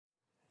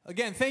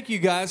Again, thank you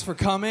guys for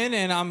coming,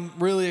 and I'm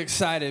really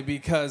excited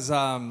because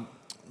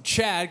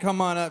Chad,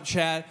 come on up,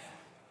 Chad.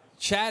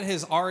 Chad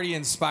has already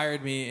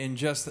inspired me in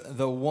just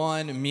the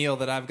one meal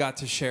that I've got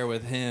to share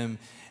with him,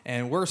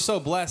 and we're so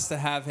blessed to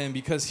have him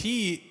because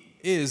he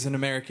is an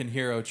American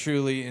hero,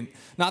 truly. And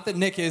not that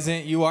Nick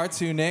isn't, you are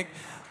too, Nick,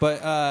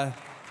 but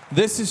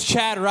this is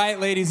Chad Wright,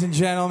 ladies and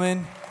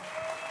gentlemen.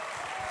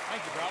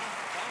 Thank you, brother.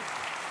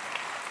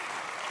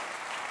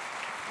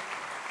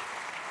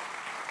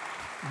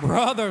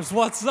 Brothers,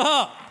 what's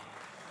up?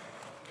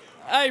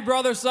 Hey,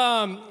 brothers,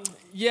 my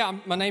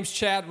name's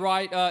Chad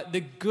Wright.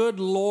 The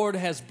good Lord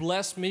has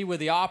blessed me with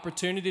the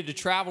opportunity to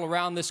travel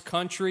around this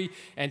country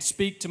and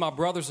speak to my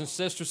brothers and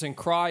sisters in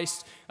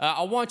Christ.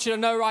 I want you to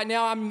know right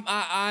now,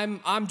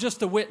 I'm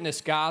just a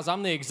witness, guys.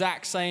 I'm the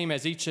exact same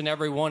as each and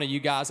every one of you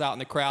guys out in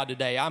the crowd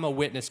today. I'm a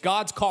witness.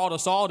 God's called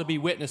us all to be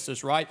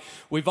witnesses, right?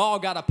 We've all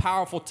got a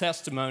powerful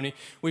testimony.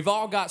 We've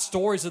all got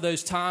stories of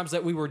those times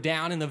that we were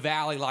down in the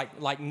valley,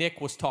 like Nick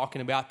was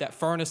talking about, that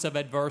furnace of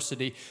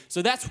adversity.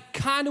 So that's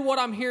kind of what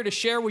I'm here to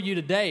share with you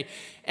today.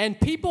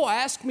 And people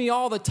ask me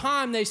all the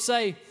time, they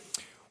say,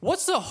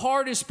 what's the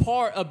hardest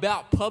part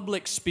about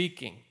public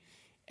speaking?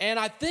 And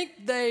I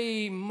think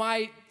they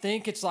might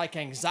think it's like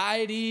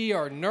anxiety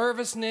or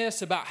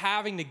nervousness about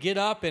having to get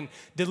up and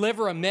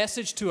deliver a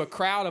message to a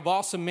crowd of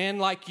awesome men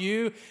like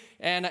you.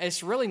 And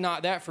it's really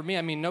not that for me.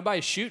 I mean,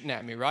 nobody's shooting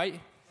at me, right?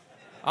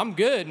 I'm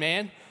good,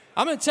 man.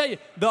 I'm going to tell you,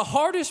 the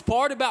hardest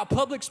part about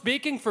public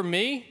speaking for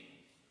me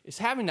is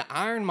having to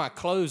iron my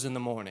clothes in the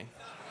morning.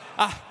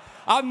 I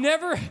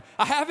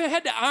haven't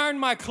had to iron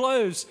my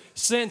clothes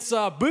since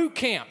boot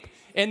camp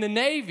in the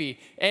Navy.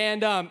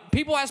 And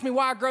people ask me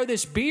why I grow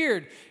this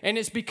beard. And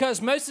it's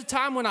because most of the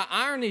time when I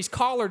iron these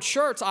collared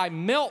shirts, I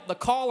melt the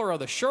collar of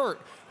the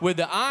shirt with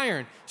the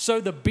iron.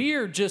 So the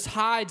beard just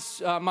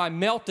hides my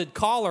melted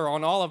collar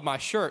on all of my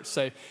shirts.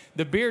 So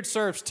the beard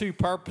serves two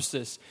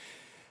purposes.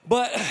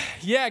 But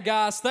yeah,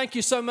 guys, thank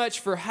you so much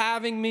for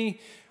having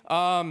me.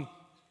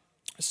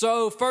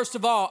 So first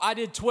of all, I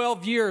did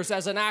 12 years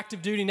as an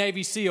active duty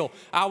Navy SEAL.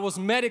 I was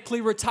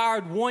medically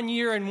retired 1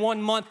 year and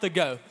 1 month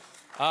ago.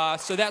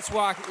 So that's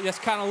kind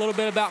of a little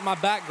bit about my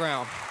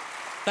background.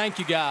 Thank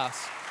you, guys.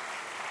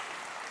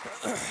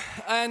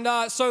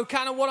 And so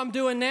kind of what I'm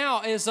doing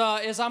now is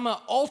I'm an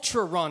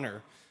ultra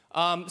runner.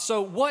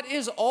 So what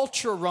is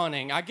ultra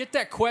running? I get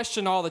that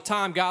question all the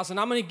time, guys, and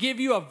I'm going to give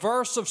you a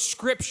verse of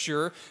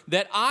scripture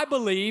that I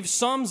believe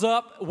sums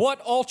up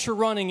what ultra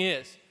running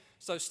is.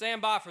 So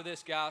stand by for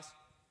this, guys.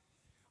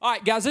 All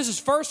right, guys, this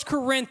is 1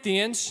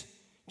 Corinthians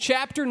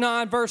chapter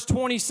 9, verse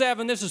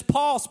 27. This is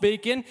Paul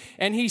speaking,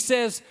 and he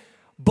says,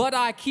 "But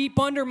I keep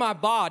under my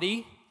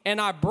body,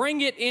 and I bring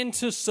it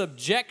into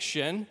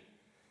subjection,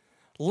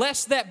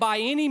 lest that by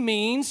any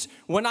means,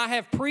 when I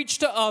have preached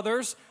to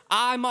others,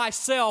 I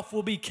myself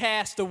will be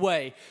cast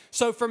away."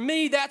 So for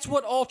me, that's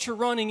what ultra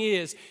running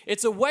is.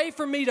 It's a way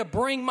for me to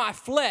bring my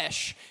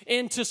flesh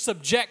into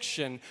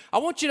subjection. I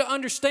want you to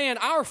understand,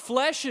 our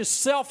flesh is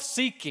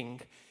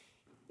self-seeking.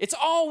 It's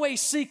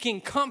always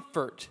seeking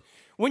comfort.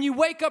 When you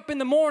wake up in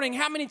the morning,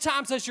 how many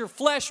times has your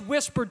flesh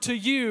whispered to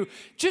you,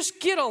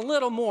 just get a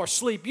little more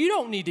sleep? You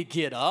don't need to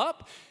get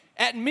up.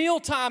 At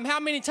mealtime,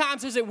 how many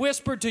times has it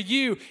whispered to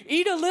you,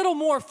 eat a little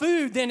more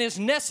food than is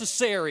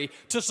necessary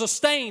to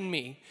sustain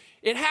me?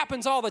 It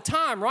happens all the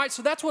time, right?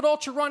 So that's what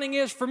ultra running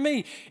is for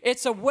me.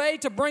 It's a way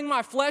to bring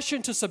my flesh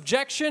into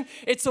subjection.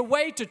 It's a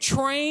way to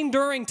train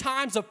during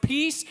times of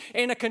peace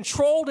in a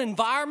controlled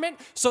environment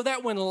so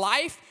that when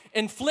life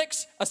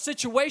inflicts a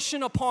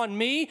situation upon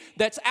me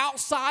that's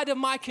outside of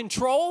my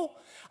control,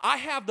 I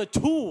have the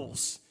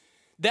tools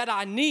that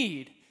I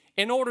need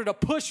in order to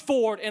push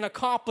forward and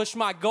accomplish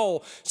my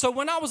goal. So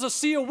when I was a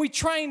SEAL, we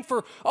trained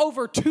for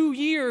over 2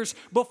 years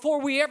before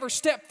we ever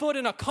stepped foot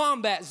in a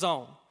combat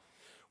zone.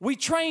 We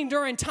trained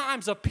during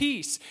times of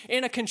peace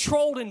in a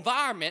controlled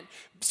environment.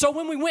 So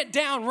when we went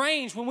down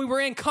range, when we were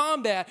in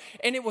combat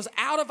and it was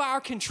out of our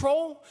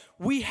control,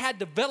 we had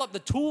developed the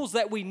tools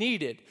that we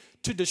needed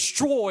to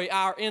destroy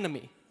our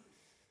enemy.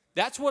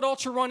 That's what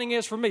ultra running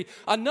is for me.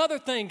 Another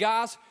thing,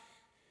 guys,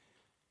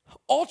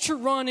 ultra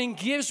running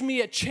gives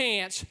me a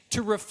chance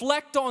to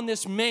reflect on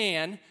this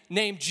man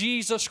named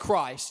Jesus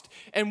Christ.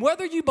 And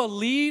whether you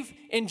believe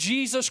in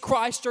Jesus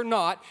Christ or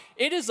not,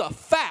 it is a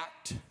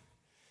fact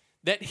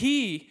that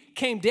he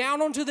came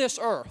down onto this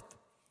earth.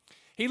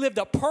 He lived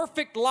a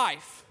perfect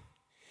life,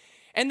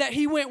 and that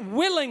he went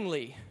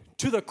willingly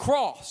to the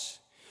cross,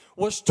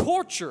 was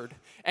tortured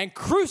and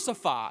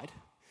crucified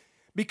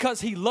because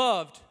he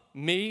loved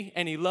me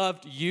and he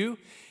loved you,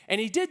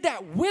 and he did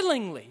that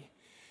willingly.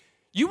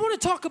 You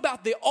want to talk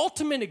about the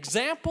ultimate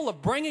example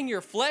of bringing your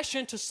flesh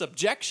into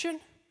subjection?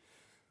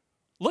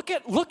 Look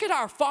at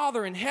our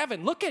Father in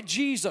heaven. Look at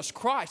Jesus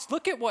Christ.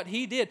 Look at what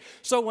he did.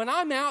 So when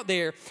I'm out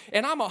there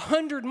and I'm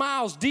 100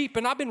 miles deep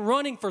and I've been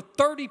running for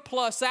 30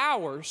 plus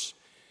hours,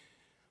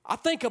 I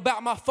think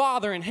about my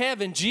Father in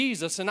heaven,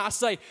 Jesus, and I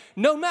say,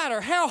 no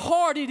matter how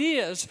hard it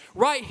is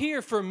right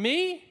here for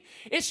me,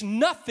 it's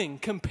nothing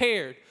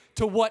compared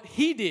to what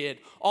he did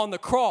on the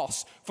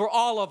cross for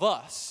all of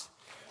us.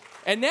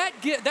 And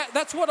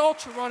that's what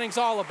ultra running's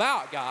all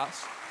about,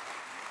 guys.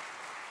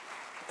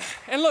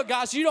 And look,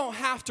 guys, you don't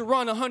have to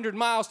run 100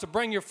 miles to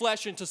bring your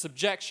flesh into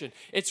subjection.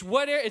 It's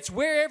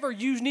wherever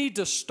you need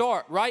to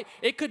start, right?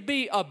 It could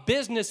be a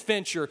business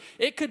venture.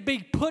 It could be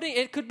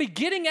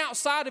getting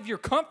outside of your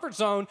comfort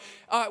zone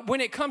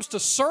when it comes to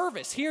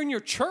service here in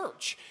your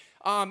church.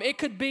 It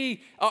could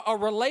be a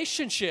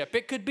relationship.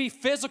 It could be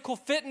physical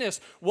fitness.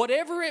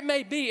 Whatever it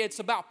may be, it's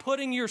about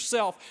putting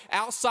yourself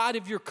outside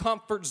of your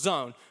comfort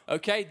zone,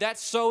 okay?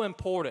 That's so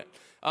important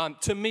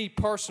to me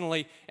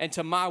personally and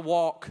to my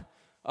walk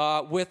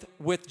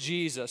with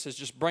Jesus, is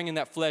just bringing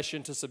that flesh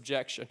into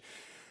subjection.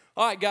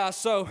 All right, guys,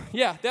 so,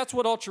 yeah, that's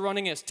what ultra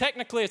running is.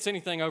 Technically, it's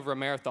anything over a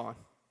marathon.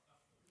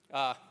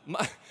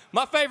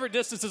 My favorite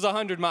distance is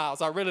 100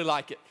 miles. I really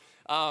like it.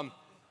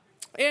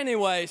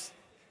 Anyways,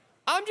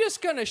 I'm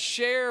just going to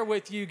share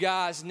with you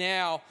guys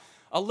now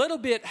a little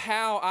bit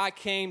how I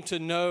came to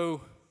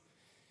know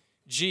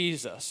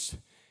Jesus,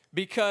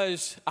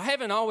 because I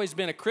haven't always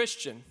been a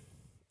Christian.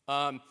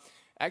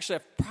 Actually,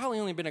 I've probably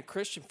only been a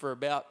Christian for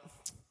about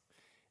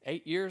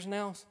 8 years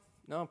now.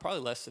 No, probably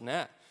less than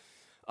that.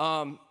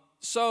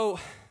 So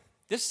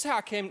this is how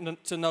I came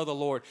to know the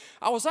Lord.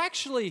 I was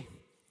actually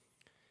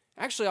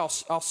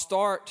I'll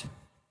start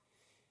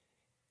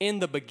in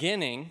the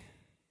beginning.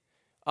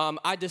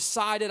 I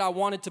decided I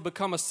wanted to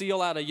become a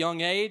SEAL at a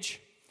young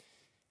age,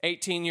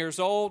 18 years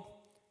old.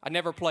 I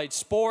never played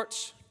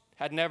sports,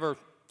 had never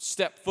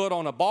stepped foot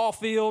on a ball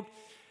field,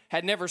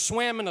 had never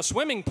swam in a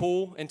swimming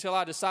pool until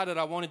I decided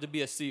I wanted to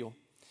be a SEAL.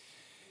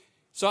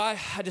 So I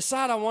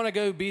decided I want to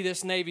go be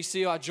this Navy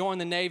SEAL. I joined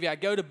the Navy. I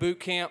go to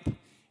boot camp,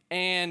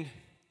 and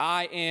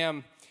I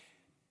am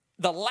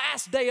the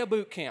last day of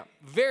boot camp,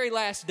 very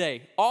last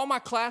day. All my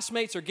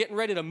classmates are getting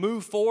ready to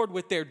move forward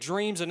with their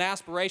dreams and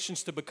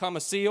aspirations to become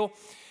a SEAL,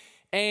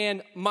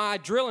 and my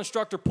drill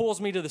instructor pulls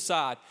me to the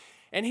side,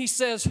 and he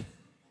says,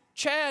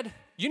 "Chad,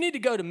 you need to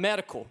go to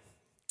medical.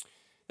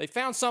 They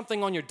found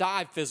something on your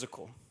dive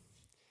physical."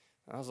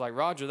 I was like,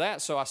 "Roger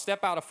that." So I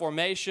step out of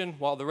formation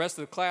while the rest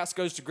of the class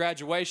goes to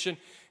graduation,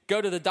 go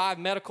to the dive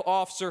medical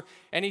officer,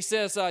 and he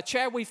says,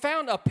 "Chad, we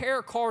found a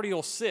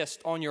pericardial cyst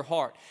on your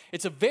heart.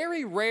 It's a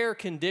very rare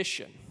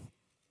condition.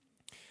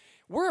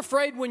 We're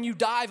afraid when you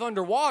dive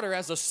underwater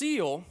as a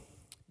SEAL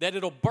that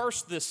it'll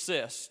burst this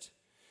cyst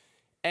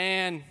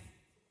and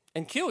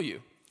kill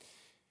you.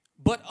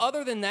 But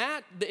other than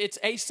that, it's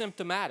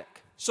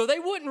asymptomatic." So they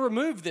wouldn't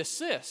remove this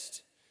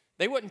cyst.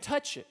 They wouldn't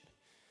touch it.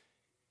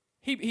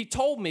 He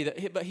told me,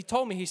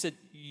 he said,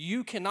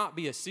 "You cannot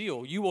be a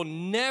SEAL. You will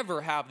never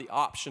have the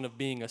option of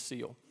being a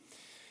SEAL."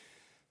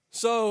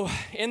 So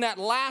in that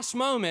last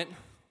moment,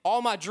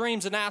 all my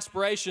dreams and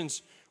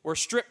aspirations were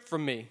stripped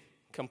from me,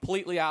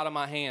 completely out of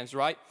my hands,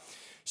 right?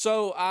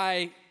 So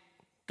I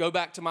go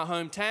back to my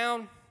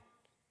hometown.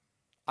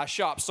 I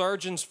shop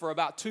surgeons for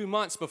about 2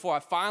 months before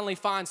I finally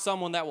find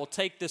someone that will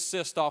take this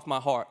cyst off my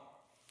heart.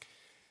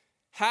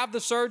 Have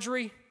the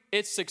surgery.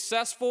 It's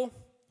successful.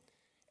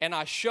 And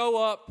I show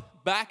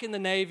up back in the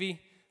Navy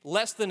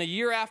less than a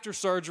year after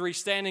surgery,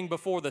 standing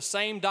before the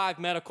same dive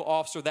medical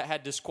officer that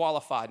had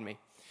disqualified me.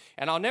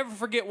 And I'll never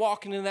forget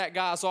walking into that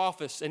guy's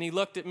office, and he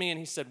looked at me and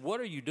he said, "What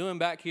are you doing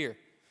back here?"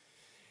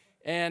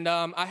 And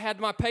I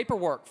had my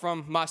paperwork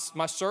from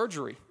my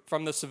surgery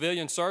from the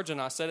civilian surgeon.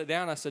 I set it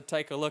down. I said,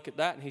 "Take a look at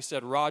that." And he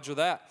said, "Roger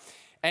that."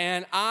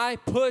 And I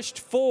pushed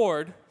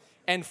forward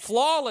and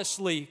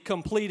flawlessly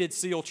completed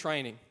SEAL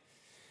training.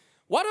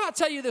 Why do I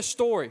tell you this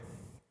story?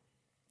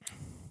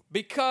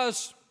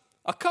 Because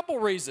a couple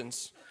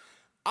reasons.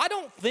 I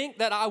don't think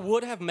that I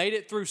would have made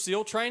it through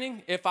SEAL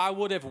training if I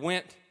would have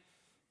went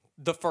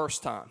the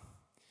first time.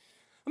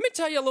 Let me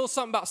tell you a little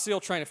something about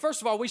SEAL training.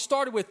 First of all, we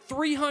started with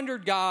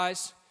 300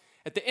 guys.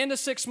 At the end of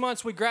 6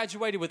 months, we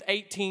graduated with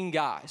 18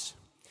 guys.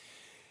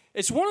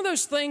 It's one of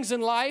those things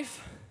in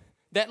life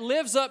that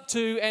lives up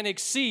to and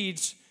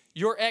exceeds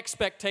your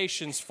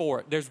expectations for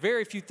it. There's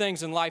very few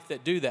things in life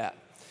that do that.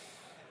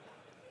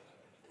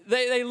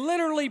 They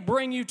literally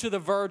bring you to the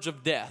verge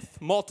of death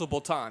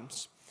multiple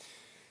times.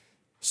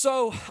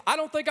 So I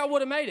don't think I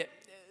would have made it.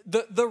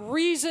 The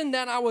reason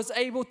that I was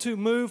able to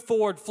move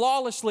forward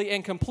flawlessly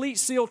and complete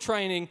SEAL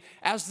training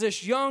as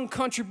this young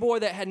country boy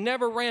that had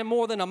never ran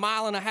more than 1.5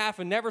 miles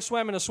and never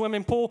swam in a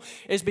swimming pool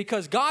is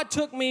because God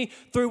took me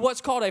through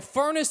what's called a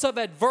furnace of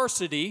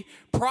adversity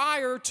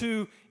prior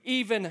to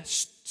even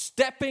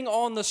stepping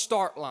on the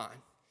start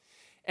line.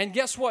 And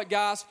guess what,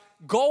 guys?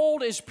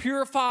 Gold is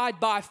purified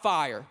by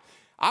fire.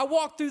 I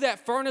walked through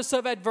that furnace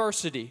of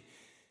adversity.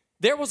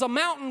 There was a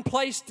mountain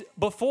placed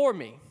before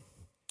me.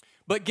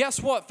 But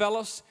guess what,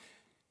 fellas?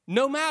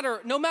 No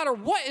matter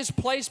what is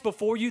placed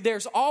before you,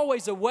 there's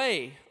always a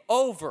way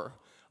over,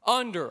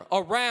 under,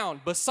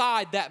 around,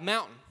 beside that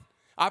mountain.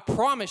 I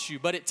promise you,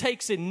 but it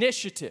takes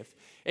initiative.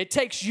 It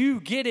takes you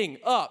getting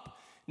up,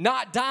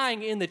 not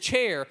dying in the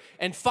chair,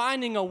 and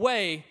finding a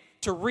way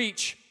to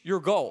reach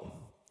your goal.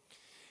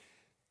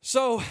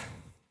 So,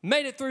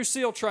 made it through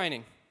SEAL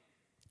training.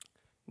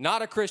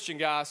 Not a Christian,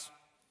 guys.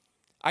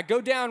 I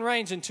go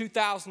downrange in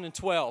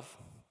 2012.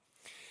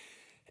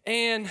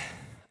 And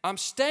I'm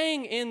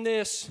staying in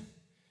this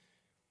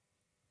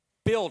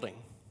building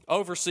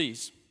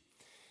overseas,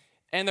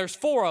 and there's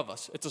 4 of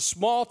us. It's a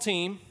small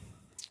team,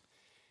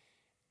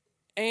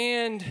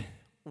 and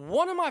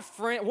one of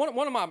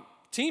my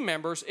team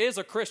members is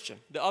a Christian.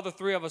 The other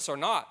 3 of us are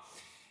not.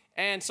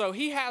 And so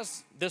he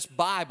has this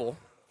Bible,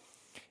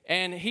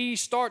 and he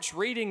starts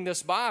reading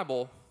this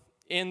Bible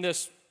in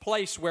this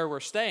place where we're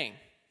staying.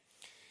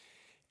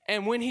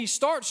 And when he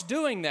starts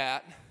doing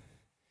that,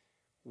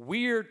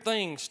 weird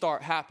things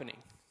start happening,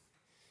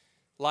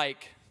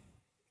 like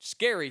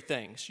scary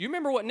things. You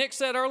remember what Nick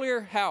said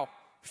earlier, how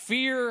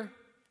fear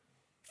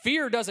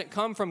doesn't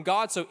come from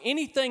God, so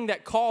anything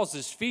that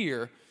causes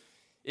fear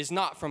is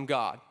not from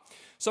God.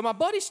 So my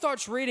buddy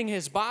starts reading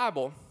his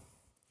Bible,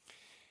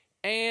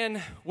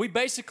 and we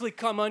basically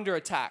come under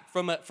attack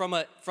from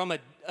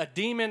a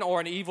demon or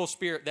an evil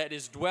spirit that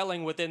is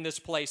dwelling within this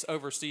place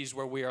overseas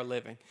where we are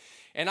living.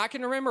 And I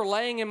can remember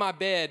laying in my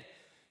bed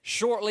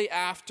shortly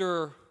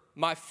after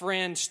my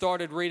friend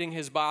started reading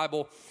his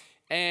Bible,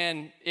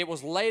 and it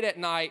was late at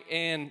night,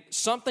 and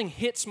something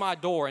hits my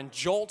door and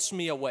jolts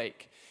me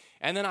awake.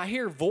 And then I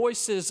hear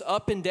voices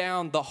up and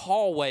down the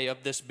hallway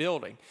of this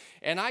building.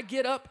 And I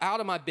get up out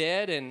of my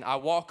bed, and I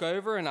walk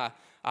over, and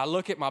I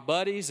look at my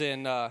buddies,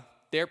 and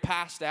they're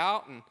passed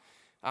out. And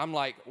I'm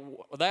like,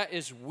 that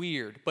is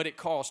weird, but it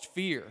caused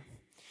fear.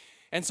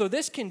 And so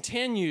this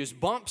continues,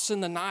 bumps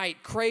in the night,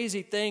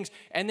 crazy things.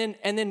 And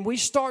then we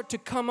start to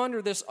come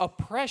under this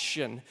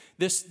oppression,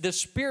 this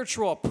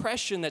spiritual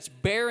oppression that's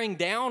bearing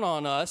down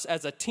on us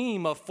as a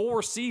team of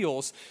 4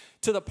 SEALs,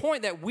 to the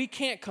point that we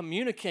can't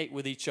communicate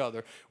with each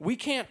other. We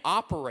can't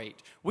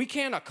operate. We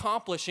can't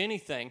accomplish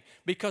anything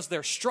because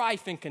there's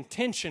strife and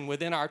contention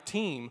within our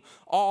team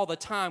all the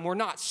time. We're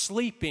not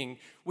sleeping.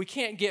 We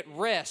can't get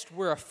rest.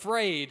 We're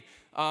afraid.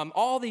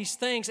 All these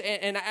things.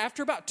 And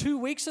after about 2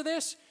 weeks of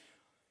this,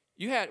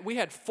 we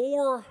had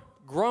 4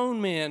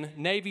 grown men,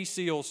 Navy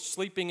SEALs,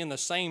 sleeping in the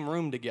same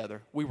room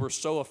together. We were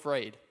so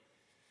afraid.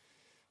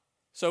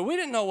 So we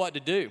didn't know what to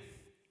do.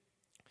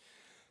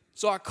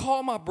 So I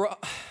call my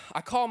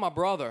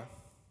brother.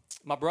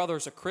 My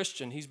brother's a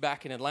Christian. He's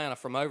back in Atlanta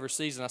from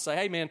overseas. And I say,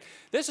 hey, man,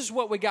 this is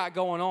what we got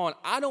going on.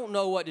 I don't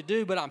know what to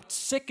do, but I'm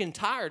sick and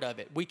tired of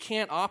it. We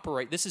can't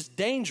operate. This is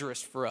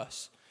dangerous for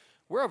us.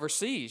 We're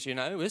overseas,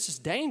 This is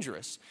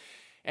dangerous.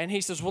 And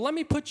he says, well, let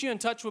me put you in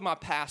touch with my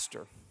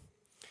pastor.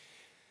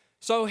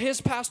 So his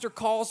pastor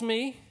calls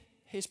me.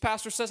 His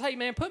pastor says, hey,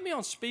 man, put me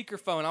on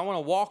speakerphone. I want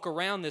to walk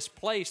around this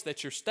place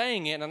that you're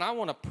staying in, and I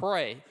want to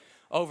pray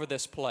over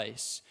this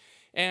place.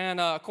 And,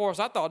 of course,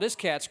 I thought this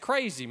cat's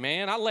crazy,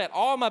 man. I let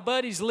all my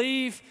buddies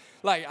leave.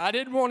 Like, I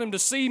didn't want him to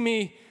see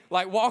me,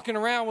 like, walking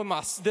around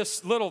with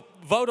this little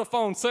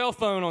Vodafone cell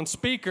phone on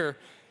speaker,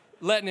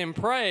 letting him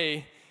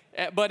pray.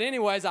 But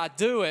anyways, I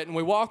do it, and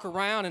we walk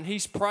around, and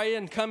he's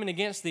praying, coming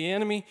against the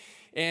enemy.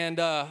 And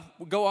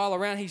we go all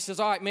around. He says,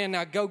 all right, man,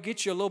 now go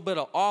get you a little bit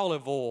of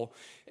olive oil.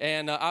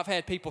 And I've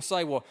had people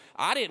say, well,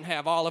 I didn't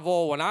have olive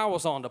oil when I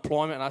was on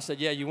deployment. And I said,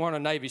 yeah, you weren't a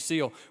Navy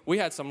SEAL. We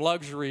had some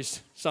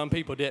luxuries some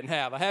people didn't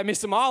have. I had me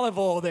some olive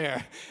oil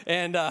there.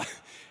 And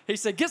he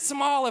said, get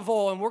some olive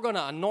oil, and we're going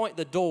to anoint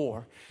the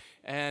door.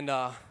 And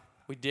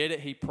we did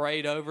it. He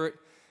prayed over it.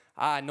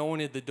 I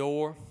anointed the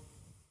door.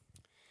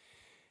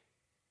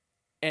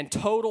 And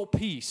total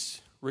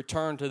peace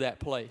returned to that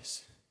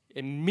place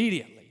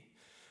immediately.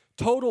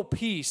 Total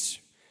peace,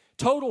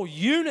 total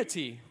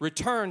unity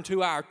returned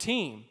to our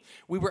team.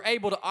 We were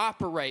able to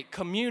operate,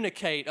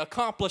 communicate,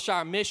 accomplish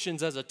our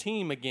missions as a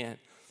team again.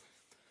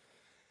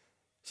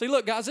 See,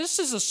 look, guys, this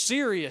is a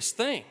serious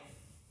thing.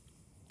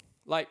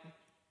 Like,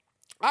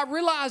 I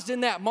realized in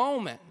that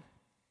moment,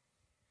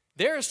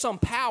 there is some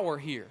power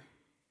here.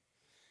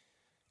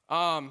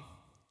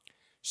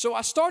 So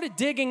I started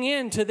digging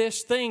into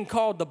this thing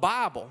called the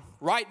Bible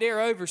right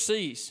there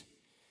overseas.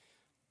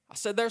 I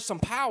said, there's some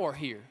power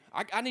here.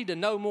 I need to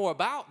know more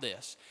about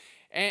this.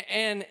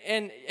 And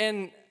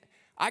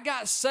I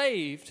got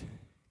saved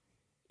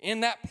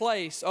in that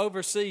place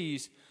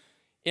overseas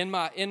in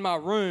my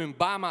room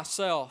by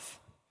myself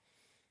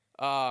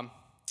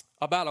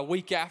about a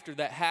week after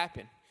that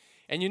happened.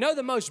 And you know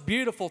the most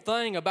beautiful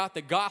thing about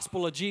the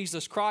gospel of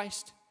Jesus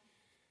Christ?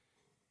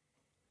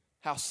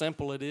 How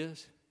simple it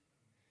is.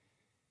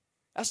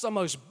 That's the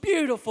most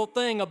beautiful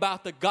thing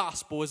about the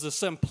gospel is the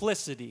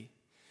simplicity.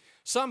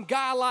 Some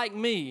guy like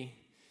me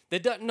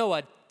that doesn't know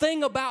a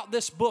thing about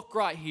this book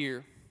right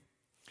here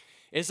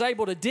is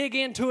able to dig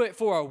into it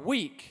for a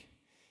week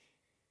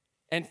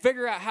and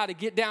figure out how to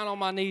get down on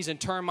my knees and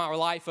turn my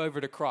life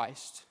over to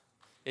Christ.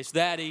 It's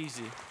that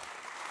easy.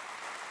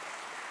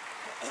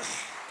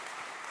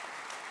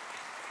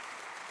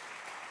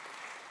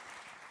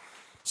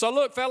 So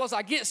look, fellas,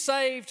 I get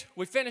saved.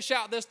 We finish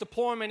out this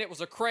deployment. It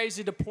was a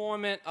crazy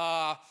deployment.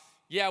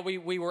 Yeah,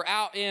 we were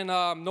out in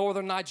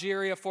northern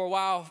Nigeria for a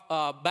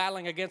while,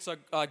 battling against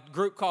a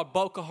group called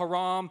Boko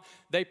Haram.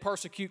 They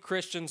persecute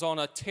Christians on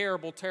a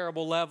terrible,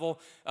 terrible level.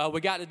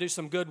 We got to do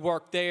some good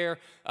work there.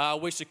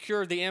 We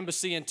secured the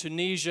embassy in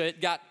Tunisia.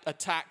 It got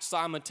attacked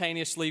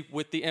simultaneously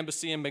with the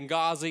embassy in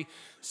Benghazi.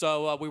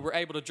 So we were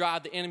able to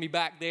drive the enemy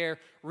back there,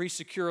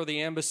 resecure the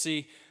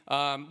embassy.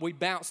 We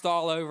bounced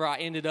all over. I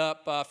ended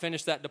up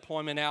finished that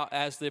deployment out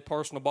as the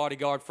personal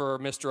bodyguard for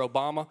Mr.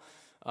 Obama.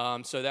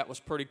 So that was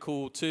pretty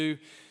cool too.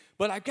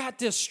 But I've got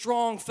this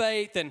strong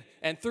faith,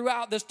 and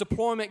throughout this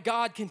deployment,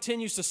 God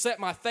continues to set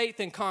my faith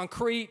in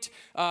concrete.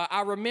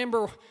 I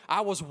remember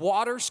I was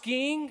water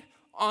skiing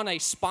on a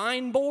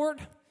spine board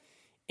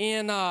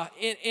in a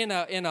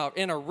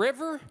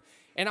river,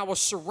 and I was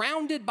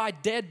surrounded by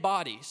dead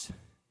bodies.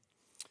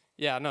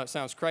 Yeah, I know it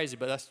sounds crazy,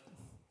 but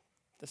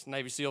that's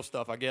Navy SEAL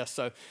stuff, I guess.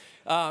 So,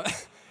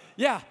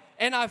 yeah,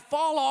 and I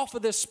fall off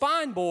of this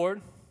spine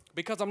board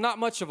because I'm not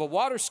much of a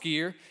water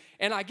skier.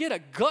 And I get a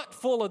gut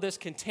full of this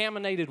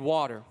contaminated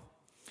water.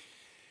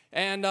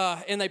 And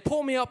they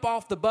pull me up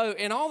off the boat.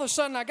 And all of a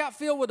sudden, I got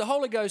filled with the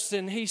Holy Ghost.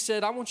 And he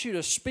said, I want you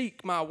to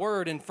speak my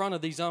word in front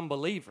of these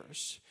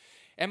unbelievers.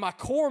 And my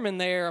corpsman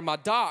there, my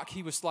doc,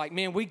 he was like,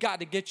 man, we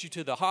got to get you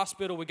to the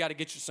hospital. We got to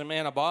get you some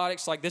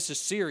antibiotics. Like, this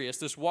is serious.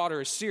 This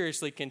water is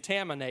seriously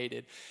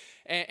contaminated.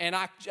 And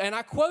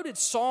I quoted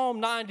Psalm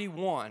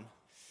 91.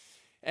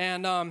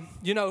 And,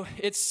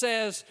 it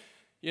says,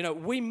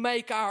 we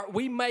make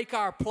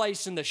our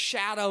place in the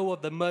shadow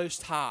of the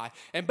Most High.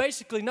 And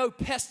basically, no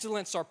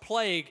pestilence or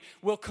plague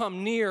will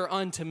come near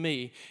unto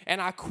me.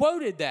 And I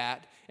quoted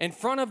that in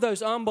front of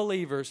those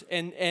unbelievers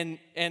and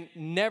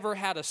never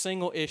had a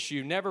single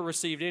issue, never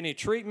received any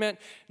treatment,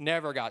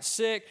 never got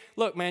sick.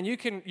 Look, man, you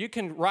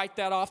can write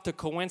that off to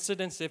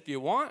coincidence if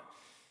you want.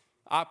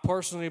 I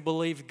personally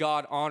believe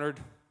God honored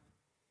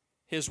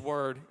His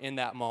word in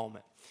that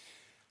moment.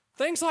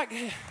 Things like,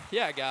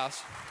 yeah,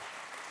 guys.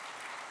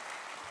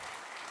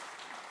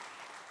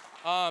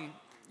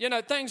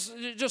 Things,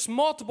 just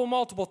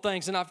multiple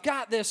things. And I've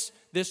got this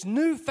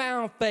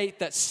newfound faith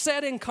that's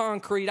set in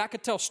concrete. I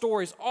could tell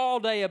stories all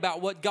day about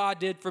what God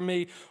did for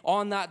me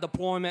on that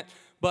deployment,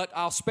 but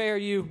I'll spare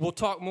you. We'll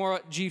talk more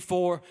at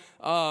G4.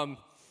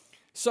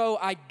 So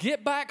I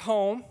get back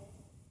home,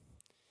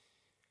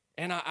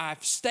 and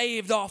I've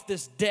staved off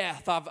this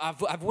death.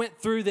 I've went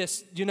through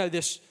this,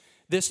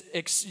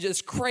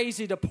 this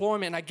crazy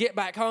deployment. And I get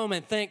back home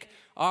and think,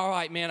 all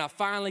right, man, I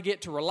finally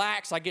get to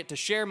relax. I get to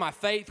share my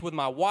faith with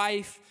my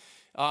wife.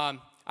 I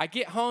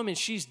get home and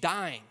she's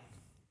dying.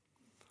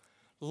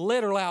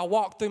 Literally, I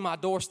walk through my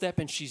doorstep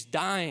and she's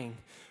dying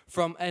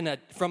from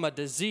a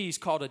disease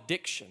called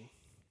addiction.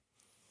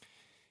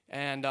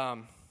 And,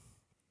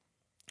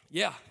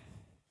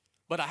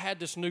 but I had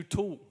this new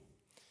tool.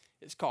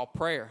 It's called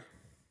prayer.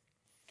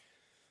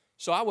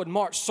 So I would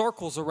march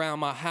circles around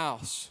my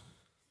house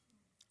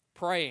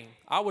praying.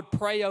 I would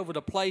pray over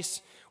the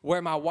place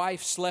where my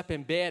wife slept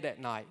in bed at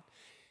night.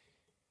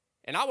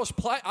 And I was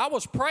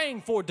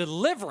praying for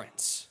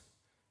deliverance.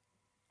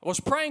 I was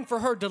praying for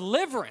her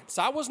deliverance.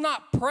 I was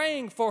not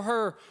praying for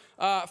her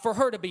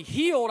to be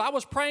healed. I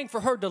was praying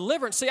for her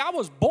deliverance. See, I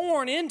was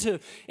born into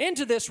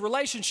this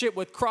relationship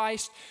with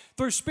Christ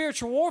through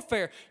spiritual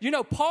warfare.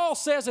 Paul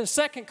says in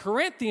 2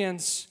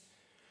 Corinthians,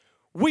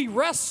 we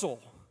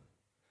wrestle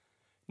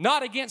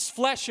not against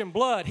flesh and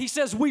blood. He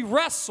says we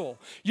wrestle.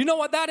 You know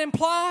what that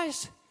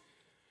implies?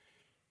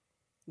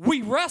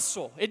 We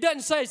wrestle. It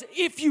doesn't say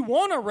if you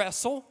want to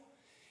wrestle.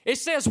 It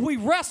says we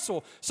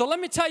wrestle. So let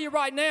me tell you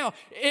right now,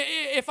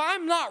 if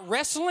I'm not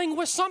wrestling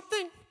with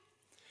something,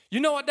 you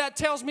know what that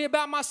tells me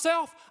about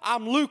myself?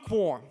 I'm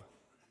lukewarm.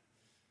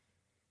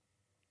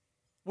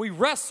 We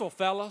wrestle,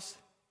 fellas.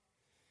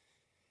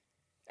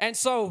 And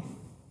so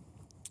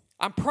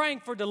I'm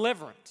praying for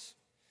deliverance.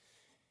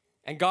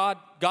 And God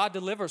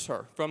delivers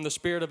her from the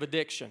spirit of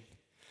addiction.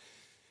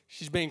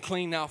 She's been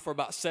clean now for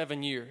about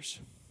 7 years.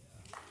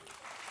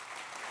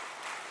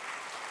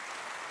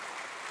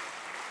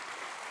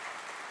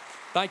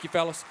 Thank you,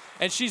 fellas.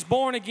 And she's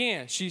born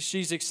again.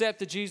 She's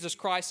accepted Jesus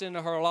Christ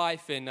into her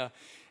life, and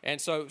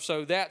so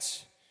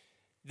that's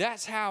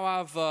how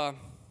I've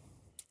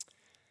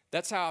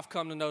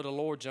come to know the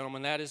Lord,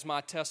 gentlemen. That is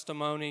my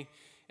testimony,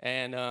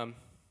 and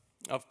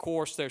of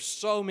course, there's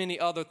so many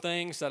other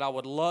things that I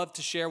would love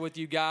to share with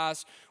you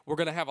guys. We're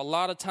going to have a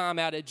lot of time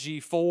out at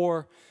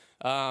G4,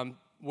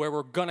 where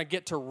we're going to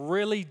get to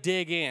really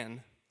dig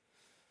in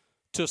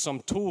to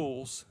some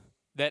tools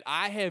that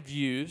I have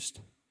used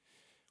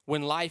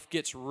when life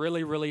gets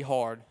really, really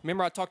hard.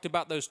 Remember I talked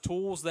about those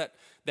tools that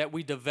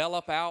we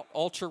develop out,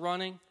 ultra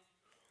running?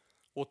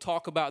 We'll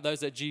talk about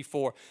those at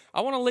G4.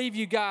 I want to leave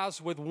you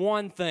guys with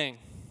one thing.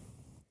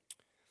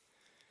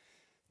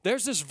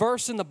 There's this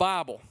verse in the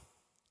Bible.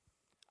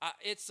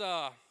 It's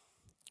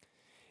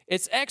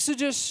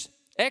Exodus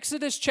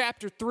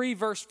chapter 3,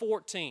 verse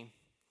 14.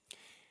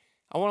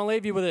 I want to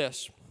leave you with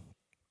this.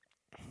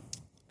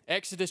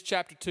 Exodus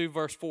chapter 2,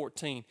 verse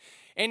 14.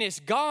 And it's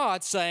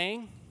God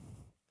saying,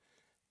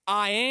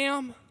 I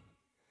am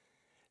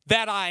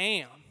that I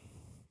am.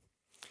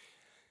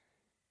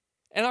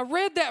 And I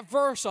read that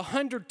verse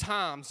 100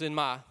 times in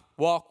my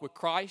walk with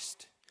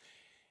Christ,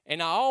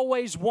 and I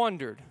always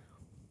wondered,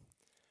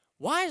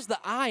 why is the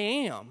I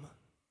am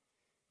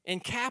in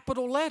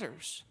capital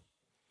letters?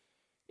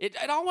 It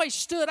always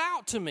stood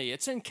out to me.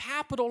 It's in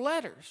capital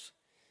letters.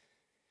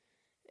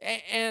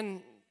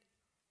 And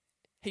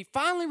he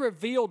finally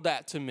revealed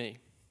that to me.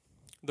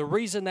 The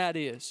reason that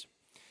is,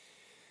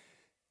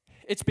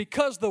 it's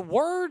because the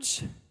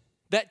words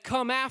that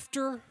come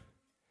after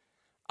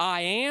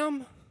I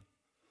am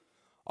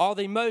are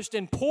the most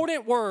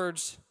important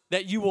words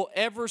that you will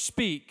ever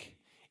speak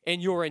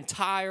in your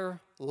entire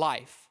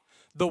life.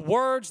 The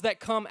words that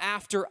come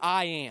after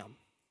I am.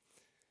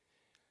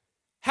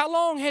 How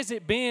long has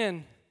it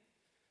been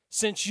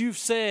since you've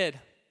said,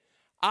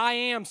 I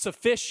am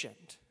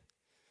sufficient,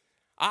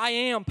 I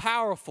am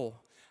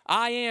powerful,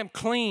 I am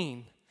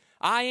clean,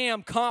 I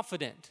am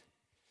confident?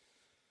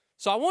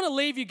 So I want to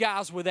leave you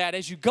guys with that.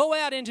 As you go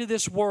out into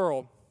this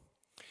world,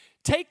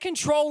 take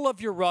control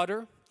of your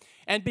rudder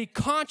and be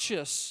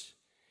conscious.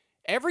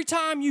 Every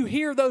time you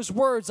hear those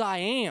words, I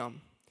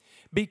am,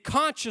 be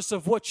conscious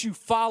of what you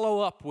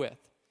follow up with.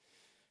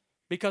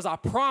 Because I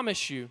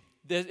promise you,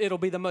 that it'll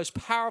be the most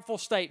powerful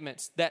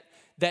statements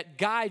that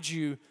guide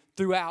you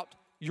throughout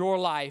your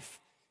life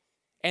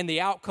and the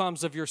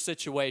outcomes of your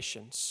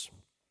situations.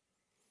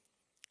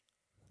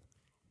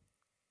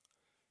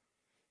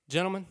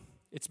 Gentlemen,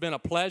 it's been a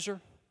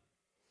pleasure.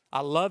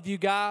 I love you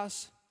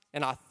guys,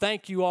 and I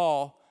thank you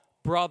all,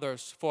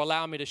 brothers, for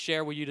allowing me to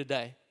share with you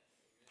today.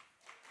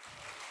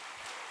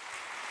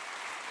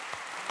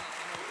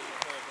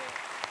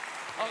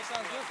 Oh, it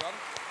sounds good, brother.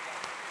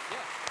 Yeah.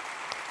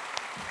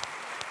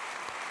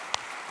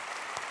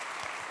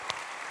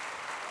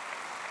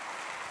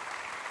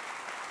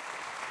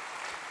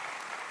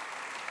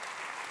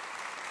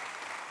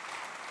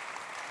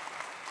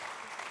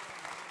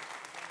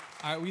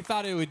 All right, we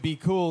thought it would be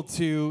cool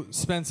to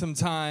spend some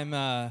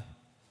time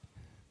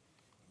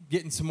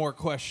getting some more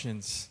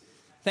questions.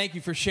 Thank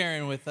you for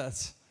sharing with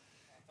us.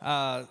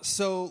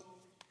 So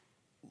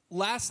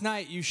last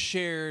night you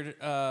shared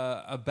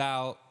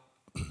about,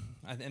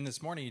 and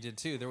this morning you did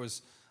too, there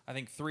was, I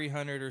think,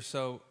 300 or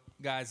so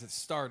guys that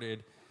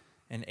started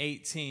and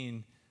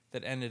 18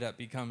 that ended up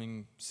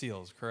becoming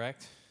SEALs,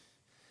 correct?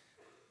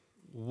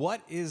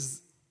 What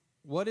is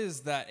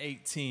that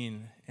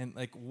 18, and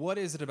like what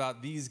is it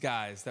about these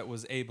guys that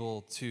was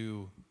able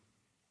to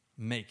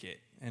make it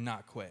and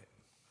not quit?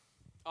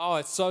 Oh,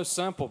 it's so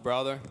simple,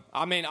 brother.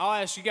 I mean,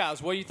 I'll ask you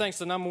guys, what do you think's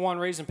the number one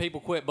reason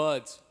people quit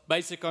BUD/S?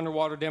 Basic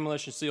underwater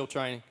demolition SEAL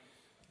training.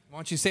 Why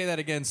don't you say that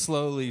again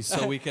slowly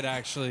so we could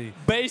actually...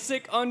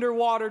 Basic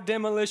underwater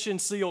demolition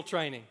SEAL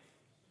training.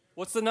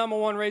 What's the number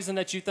one reason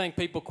that you think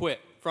people quit?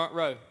 Front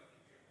row.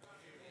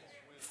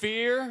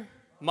 Fear,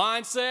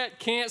 mindset,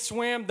 can't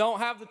swim, don't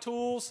have the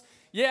tools.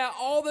 Yeah,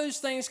 all those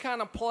things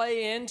kind of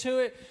play into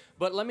it.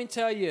 But let me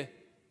tell you,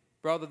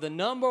 brother, the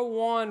number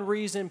one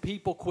reason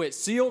people quit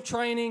SEAL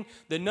training,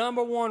 the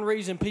number one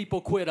reason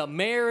people quit a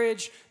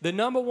marriage, the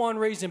number one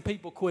reason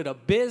people quit a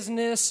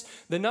business,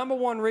 the number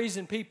one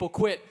reason people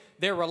quit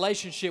their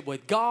relationship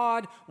with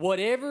God,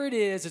 whatever it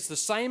is, it's the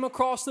same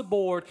across the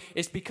board.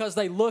 It's because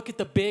they look at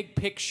the big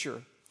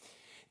picture.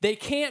 They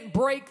can't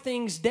break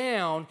things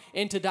down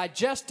into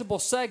digestible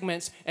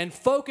segments and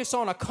focus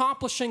on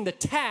accomplishing the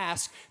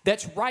task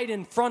that's right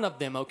in front of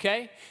them,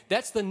 okay?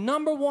 That's the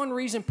number one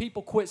reason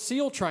people quit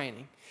SEAL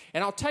training.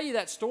 And I'll tell you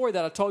that story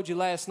that I told you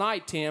last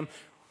night, Tim.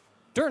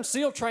 During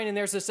SEAL training,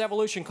 there's this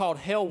evolution called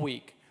Hell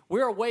Week.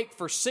 We're awake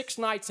for 6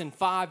 nights and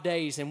 5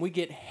 days, and we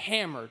get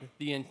hammered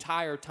the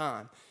entire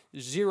time.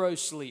 0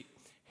 sleep.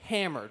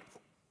 Hammered.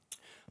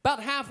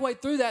 About halfway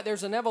through that,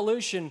 there's an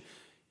evolution.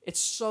 It's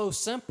so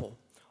simple.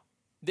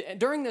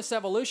 During this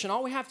evolution,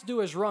 all we have to do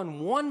is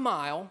run 1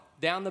 mile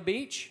down the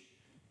beach,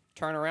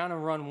 turn around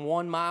and run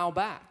 1 mile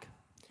back.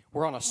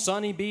 We're on a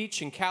sunny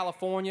beach in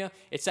California.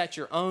 It's at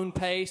your own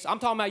pace. I'm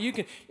talking about you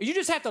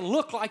just have to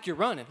look like you're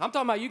running. I'm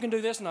talking about you can do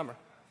this number.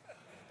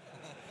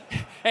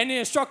 And the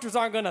instructors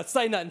aren't going to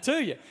say nothing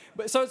to you.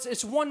 So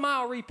it's 1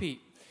 mile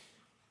repeat.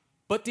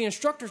 But the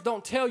instructors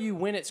don't tell you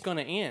when it's going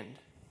to end.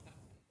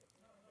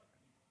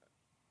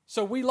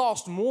 So we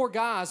lost more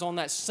guys on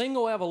that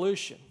single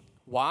evolution.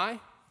 Why?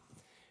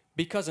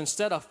 Because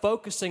instead of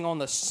focusing on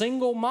the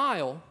single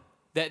mile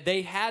that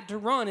they had to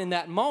run in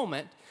that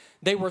moment,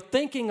 they were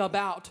thinking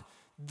about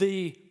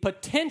the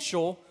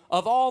potential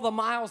of all the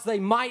miles they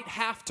might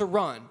have to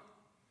run.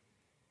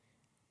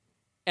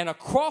 And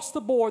across the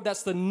board,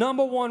 that's the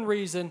number one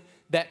reason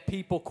that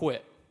people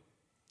quit.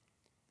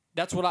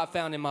 That's what I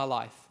found in my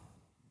life.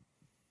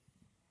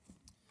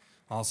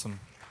 Awesome.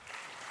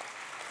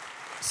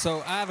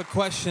 So I have a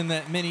question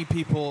that many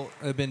people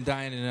have been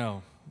dying to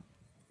know.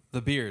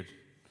 The beard.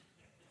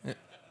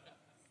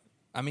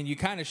 I mean, you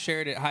kind of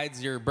shared it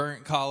hides your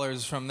burnt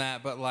collars from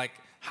that, but like,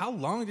 how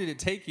long did it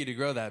take you to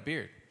grow that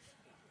beard?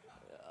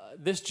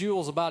 This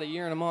jewel's about 1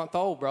 year and a month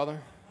old,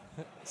 brother.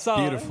 So,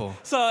 beautiful.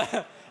 So,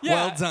 yeah.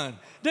 Well done.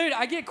 Dude,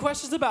 I get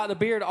questions about the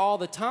beard all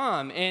the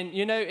time. And,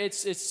 you know,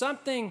 it's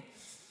something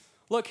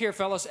Look here,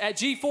 fellas. At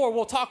G4,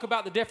 we'll talk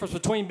about the difference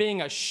between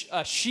being a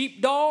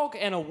sheepdog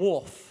and a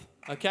wolf,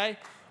 okay?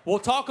 We'll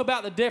talk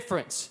about the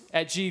difference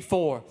at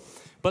G4.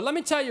 But let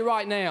me tell you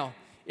right now,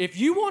 if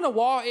you want to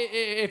walk,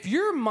 if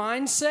your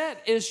mindset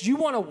is you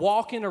want to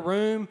walk in a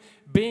room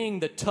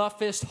being the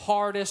toughest,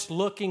 hardest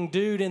looking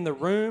dude in the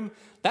room,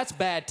 that's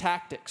bad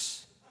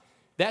tactics.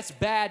 That's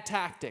bad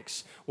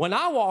tactics. When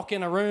I walk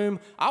in a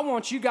room, I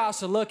want you guys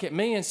to look at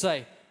me and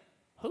say,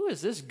 who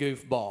is this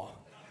goofball?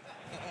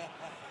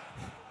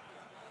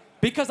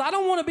 Because I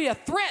don't want to be a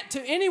threat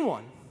to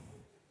anyone.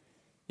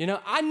 You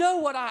know, I know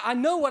what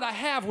I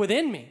have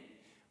within me,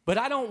 but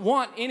I don't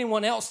want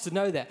anyone else to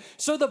know that.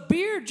 So the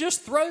beard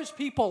just throws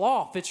people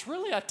off. It's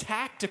really a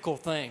tactical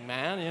thing,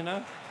 man, you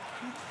know.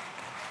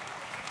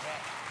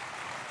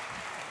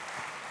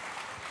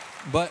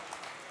 But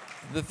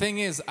the thing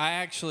is, I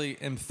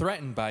actually am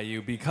threatened by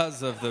you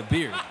because of the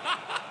beard.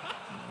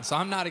 So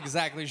I'm not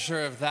exactly sure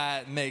if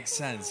that makes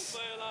sense.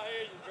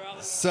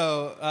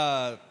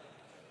 So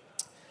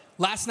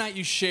last night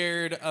you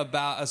shared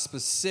about a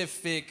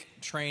specific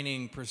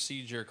training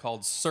procedure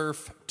called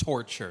surf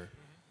torture,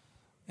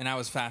 and I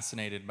was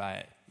fascinated by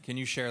it. Can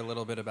you share a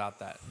little bit about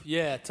that?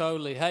 Yeah,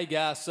 totally. Hey,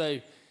 guys,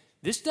 so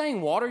this dang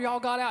water y'all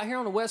got out here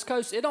on the West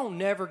Coast, it don't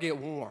never get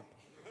warm.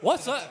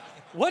 What's up?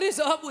 What is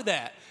up with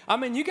that? I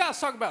mean, you guys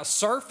talk about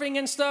surfing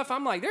and stuff.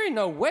 I'm like, there ain't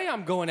no way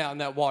I'm going out in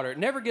that water. It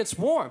never gets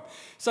warm.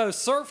 So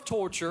surf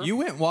torture. You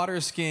went water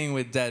skiing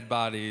with dead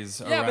bodies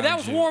around Yeah, but that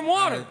was you. warm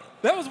water.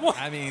 That was warm.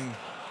 I mean,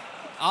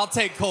 I'll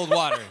take cold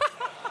water.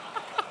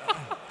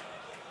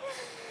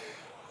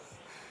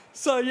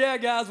 So yeah,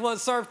 guys, what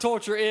surf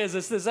torture is,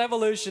 it's this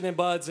evolution in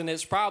buds, and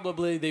it's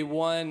probably the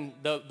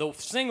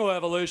single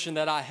evolution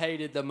that I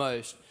hated the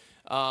most.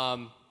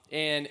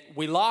 And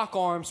we lock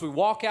arms, we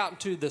walk out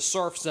into the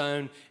surf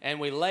zone, and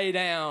we lay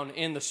down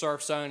in the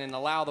surf zone and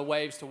allow the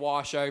waves to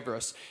wash over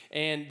us.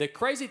 And the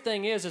crazy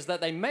thing is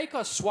that they make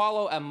us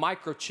swallow a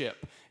microchip.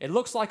 It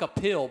looks like a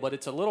pill, but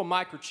it's a little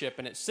microchip,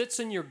 and it sits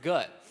in your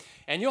gut.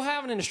 And you'll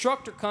have an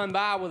instructor come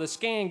by with a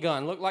scan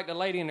gun, look like the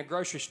lady in the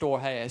grocery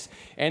store has.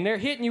 And they're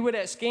hitting you with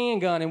that scan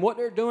gun, and what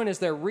they're doing is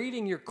they're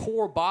reading your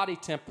core body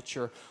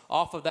temperature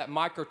off of that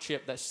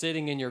microchip that's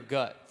sitting in your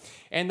gut.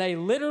 And they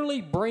literally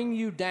bring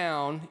you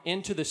down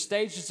into the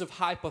stages of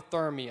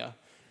hypothermia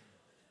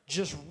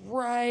just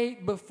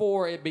right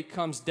before it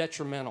becomes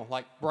detrimental,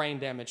 like brain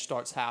damage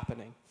starts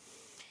happening.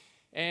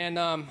 And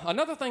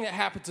another thing that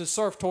happens in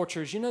surf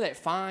torture is, you know that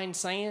fine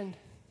sand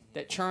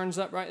that churns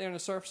up right there in the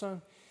surf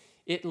zone?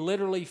 It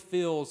literally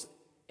fills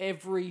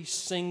every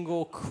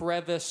single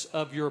crevice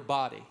of your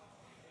body.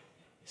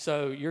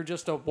 So you're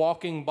just a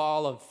walking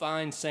ball of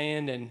fine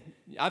sand, and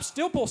I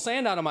still pull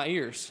sand out of my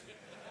ears.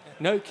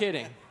 No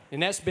kidding.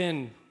 And that's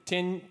been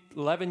 10,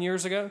 11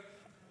 years ago.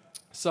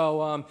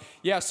 So,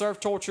 yeah, surf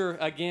torture,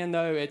 again,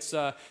 though, it's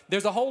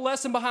there's a whole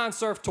lesson behind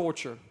surf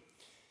torture.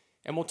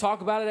 And we'll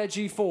talk about it at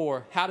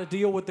G4, how to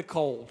deal with the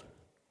cold.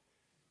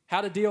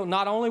 How to deal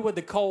not only with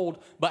the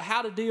cold, but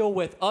how to deal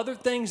with other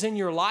things in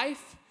your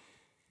life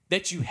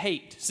that you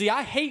hate. See,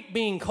 I hate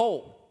being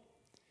cold.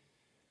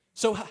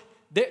 So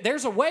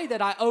there's a way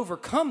that I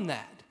overcome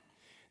that.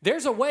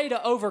 There's a way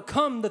to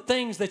overcome the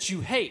things that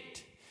you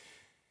hate.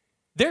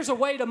 There's a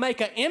way to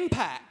make an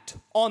impact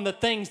on the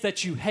things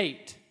that you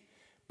hate,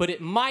 but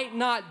it might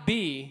not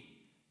be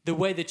the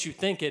way that you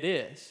think it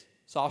is.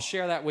 So I'll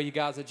share that with you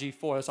guys at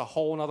G4. It's a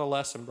whole nother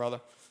lesson,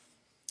 brother.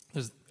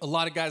 There's a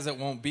lot of guys that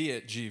won't be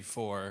at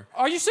G4.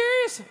 Are you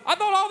serious? I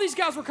thought all these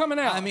guys were coming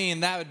out. I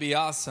mean, that would be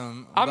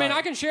awesome. I mean,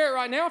 I can share it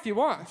right now if you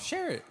want.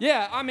 Share it.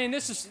 Yeah, I mean,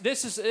 this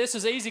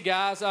is easy,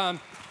 guys.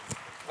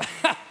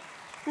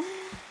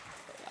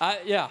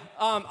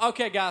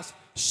 Okay, guys.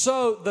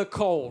 So the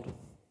cold.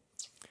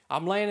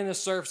 I'm laying in the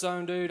surf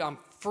zone, dude. I'm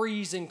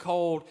freezing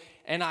cold,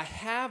 and I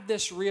have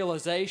this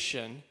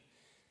realization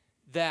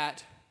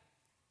that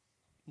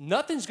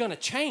nothing's going to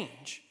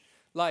change.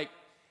 Like,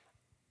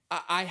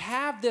 I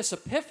have this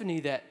epiphany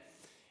that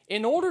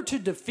in order to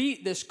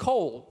defeat this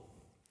cold,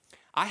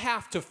 I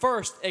have to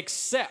first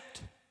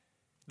accept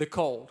the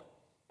cold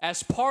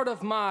as part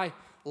of my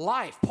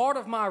life, part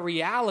of my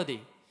reality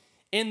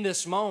in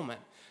this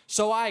moment.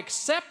 So I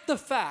accept the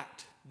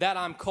fact that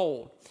I'm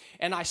cold,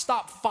 and I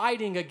stop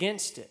fighting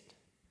against it.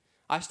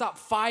 I stop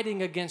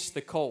fighting against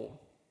the cold.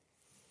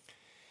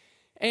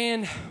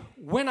 And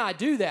when I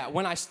do that,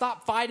 when I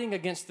stop fighting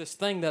against this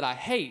thing that I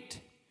hate,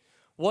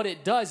 what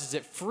it does is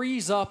it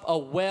frees up a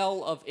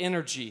well of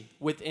energy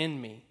within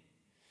me.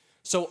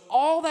 So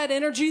all that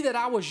energy that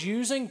I was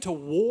using to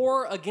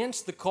war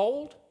against the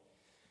cold,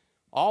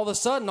 all of a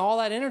sudden, all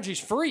that energy is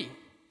free.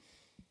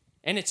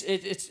 And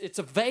it's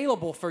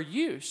available for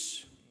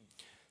use.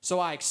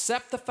 So I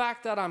accept the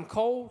fact that I'm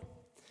cold,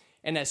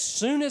 and as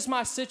soon as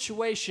my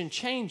situation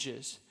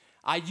changes,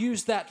 I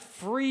use that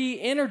free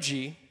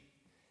energy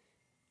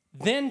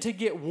then to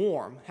get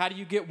warm. How do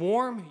you get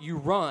warm? You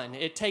run.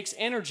 It takes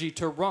energy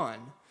to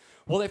run.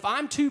 Well, if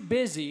I'm too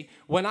busy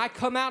when I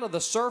come out of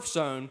the surf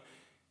zone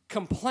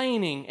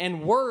complaining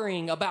and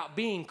worrying about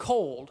being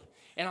cold,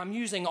 and I'm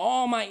using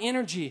all my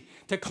energy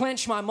to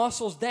clench my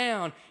muscles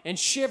down and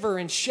shiver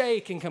and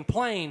shake and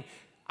complain,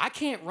 I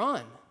can't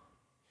run.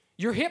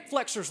 Your hip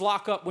flexors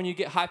lock up when you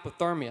get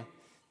hypothermia.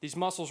 These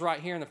muscles right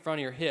here in the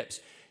front of your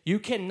hips. You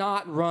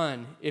cannot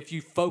run if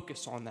you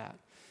focus on that.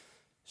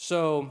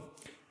 So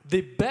the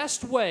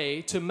best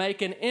way to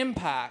make an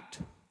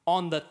impact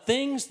on the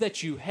things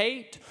that you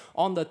hate,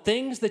 on the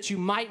things that you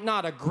might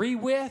not agree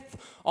with,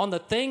 on the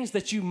things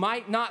that you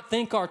might not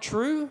think are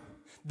true,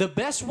 the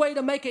best way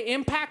to make an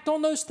impact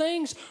on those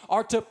things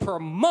are to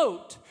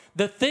promote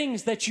the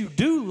things that you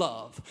do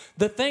love,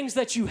 the things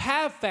that you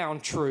have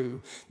found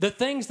true, the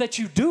things that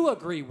you do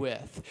agree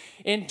with.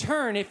 In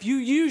turn, if you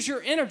use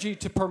your energy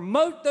to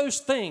promote those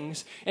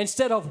things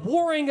instead of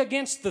warring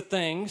against the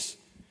things,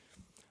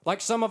 like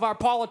some of our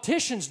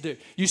politicians do.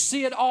 You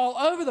see it all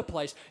over the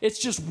place. It's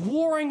just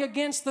warring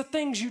against the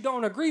things you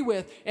don't agree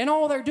with, and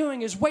all they're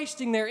doing is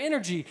wasting their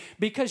energy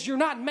because you're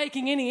not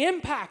making any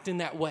impact in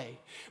that way.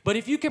 But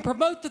if you can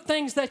promote the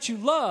things that you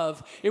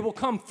love, it will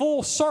come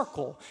full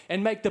circle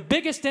and make the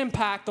biggest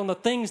impact on the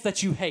things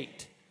that you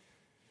hate.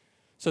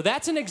 So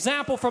that's an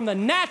example from the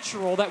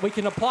natural that we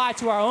can apply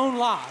to our own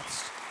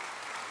lives.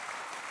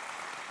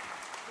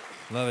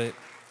 Love it.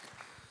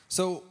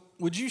 So,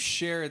 would you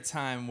share a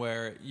time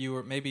where you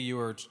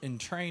were in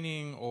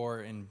training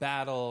or in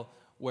battle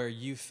where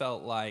you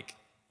felt like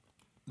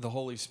the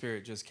Holy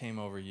Spirit just came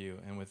over you,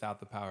 and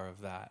without the power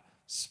of that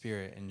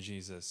Spirit and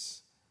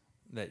Jesus,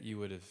 that you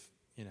would have,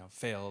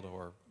 failed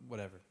or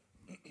whatever?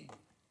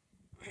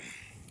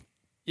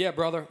 Yeah,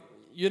 brother.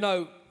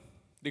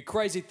 The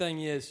crazy thing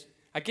is,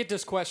 I get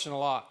this question a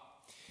lot.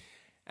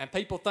 And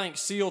people think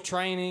SEAL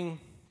training,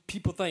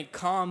 people think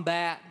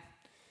combat.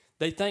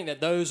 They think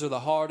that those are the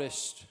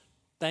hardest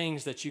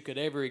things that you could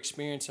ever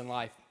experience in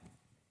life.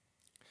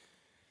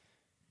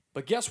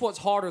 But guess what's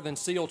harder than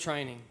SEAL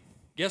training?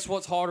 Guess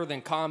what's harder than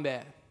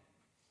combat?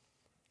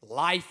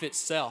 Life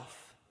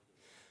itself.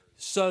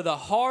 So the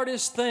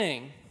hardest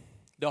thing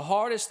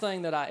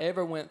that I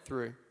ever went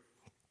through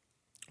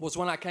was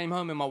when I came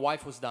home and my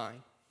wife was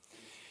dying.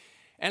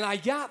 And I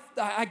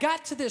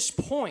got to this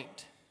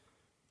point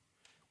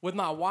with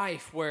my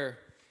wife where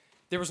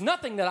there was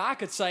nothing that I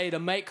could say to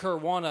make her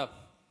want to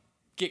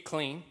get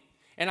clean.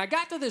 And I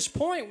got to this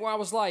point where I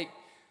was like,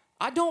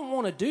 I don't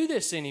want to do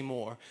this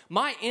anymore.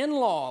 My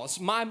in-laws,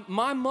 my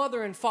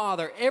mother and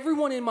father,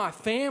 everyone in my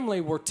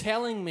family were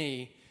telling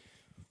me,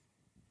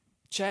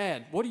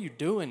 Chad, what are you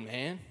doing,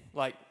 man?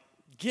 Like,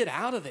 get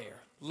out of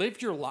there.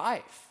 Live your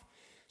life.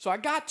 So I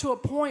got to a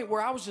point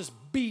where I was just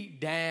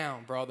beat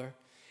down, brother.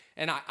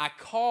 And I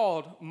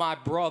called my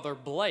brother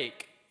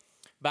Blake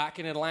back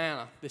in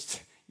Atlanta.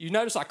 You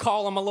notice I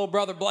call him my little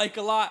brother Blake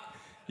a lot?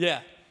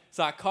 Yeah.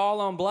 So I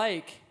call on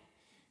Blake.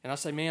 And I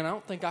say, man, I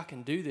don't think I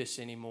can do this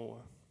anymore.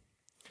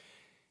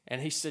 And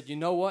he said, you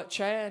know what,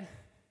 Chad?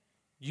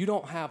 You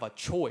don't have a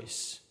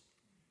choice.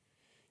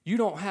 You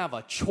don't have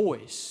a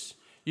choice.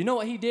 You know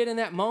what he did in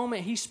that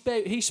moment? He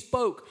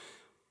spoke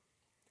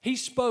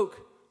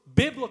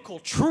biblical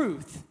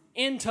truth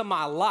into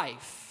my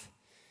life.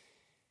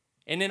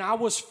 And then I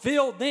was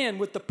filled then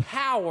with the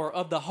power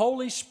of the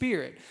Holy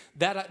Spirit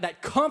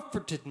that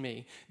comforted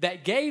me,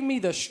 that gave me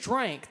the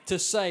strength to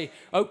say,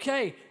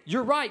 okay,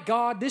 you're right,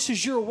 God, this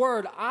is your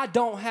word. I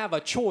don't have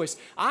a choice.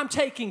 I'm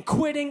taking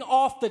quitting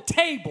off the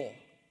table.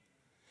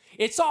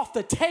 It's off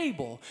the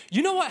table.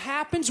 You know what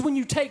happens when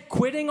you take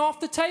quitting off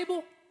the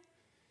table?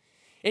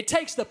 It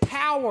takes the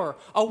power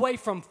away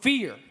from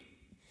fear.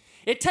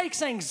 It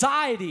takes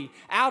anxiety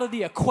out of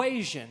the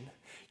equation.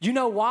 You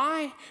know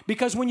why?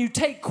 Because when you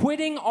take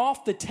quitting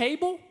off the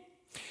table,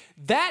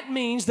 that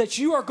means that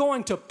you are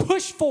going to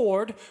push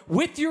forward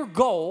with your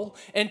goal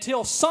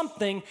until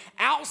something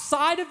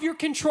outside of your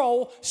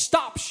control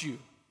stops you.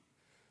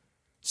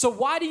 So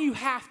why do you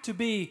have to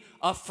be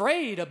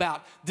afraid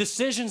about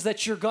decisions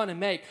that you're going to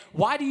make?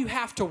 Why do you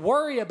have to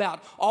worry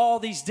about all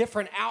these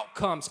different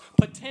outcomes,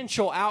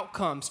 potential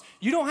outcomes?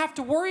 You don't have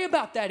to worry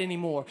about that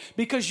anymore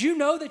because you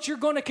know that you're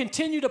going to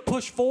continue to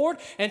push forward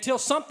until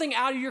something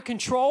out of your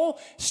control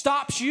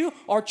stops you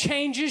or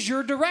changes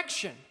your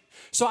direction.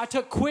 So I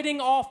took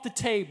quitting off the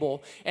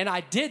table, and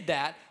I did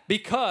that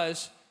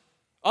because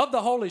of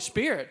the Holy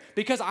Spirit,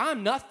 because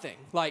I'm nothing.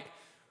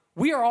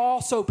 We are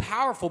all so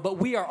powerful, but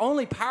we are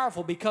only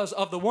powerful because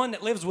of the one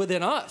that lives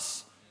within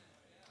us.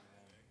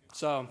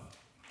 So,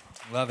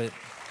 love it.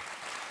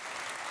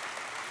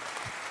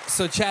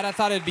 So, Chad, I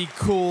thought it'd be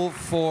cool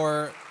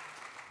for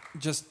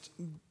just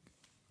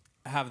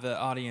have the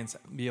audience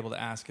be able to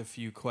ask a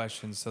few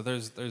questions. So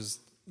there's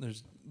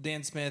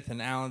Dan Smith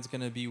and Alan's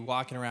going to be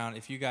walking around.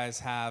 If you guys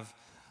have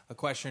a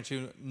question or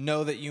two,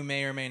 know that you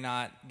may or may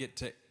not get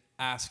to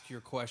ask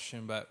your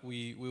question, but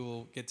we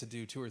will get to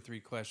do 2 or 3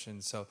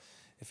 questions. So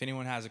if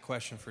anyone has a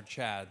question for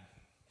Chad,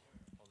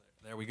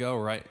 there we go,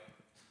 right?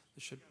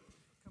 This should.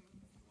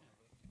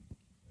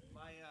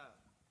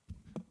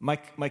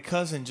 My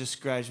cousin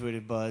just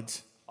graduated,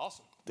 Buds.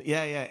 Awesome.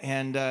 Yeah,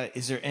 and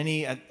is there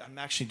any, I'm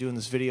actually doing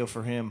this video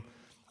for him,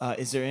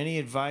 is there any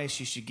advice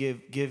you should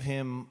give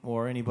him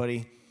or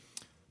anybody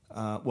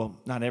well,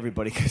 not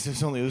everybody, because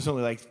it was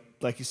only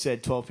like you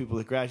said, 12 people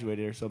that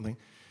graduated or something.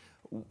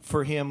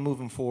 For him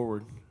moving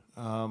forward.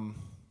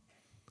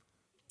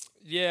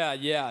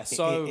 Yeah.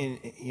 So,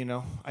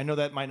 I know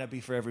that might not be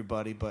for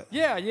everybody, but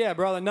yeah,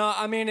 brother. No,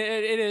 I mean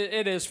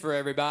it is for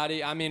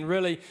everybody. I mean,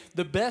 really,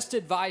 the best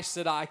advice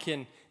that I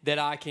can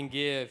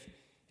give,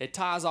 it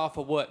ties off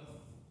of what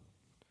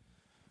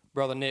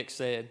Brother Nick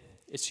said.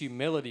 It's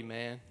humility,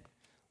 man.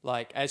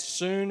 Like, as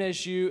soon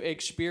as you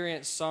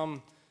experience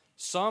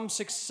some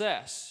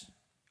success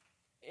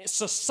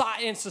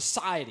in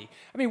society.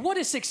 I mean, what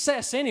is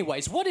success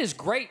anyways? What is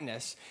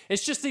greatness?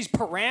 It's just these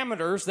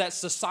parameters that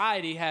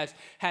society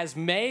has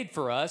made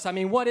for us. I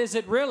mean, what is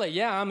it really?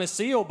 Yeah, I'm a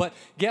SEAL, but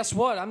guess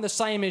what? I'm the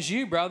same as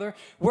you, brother.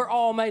 We're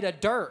all made of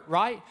dirt,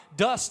 right?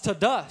 Dust to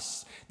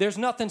dust. There's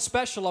nothing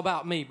special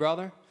about me,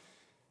 brother.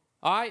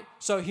 All right?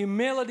 So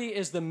humility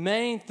is the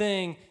main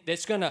thing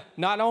that's going to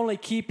not only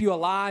keep you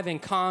alive in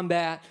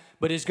combat,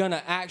 but is going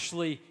to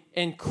actually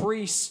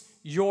increase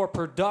your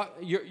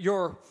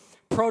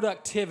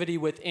productivity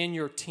within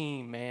your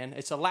team, man.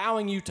 It's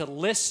allowing you to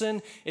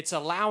listen. It's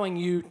allowing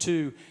you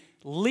to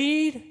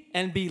lead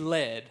and be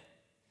led.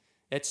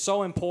 It's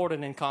so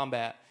important in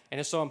combat, and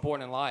it's so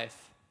important in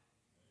life.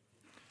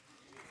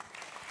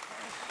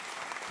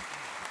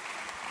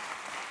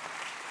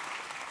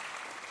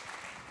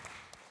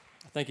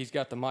 I think he's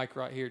got the mic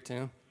right here,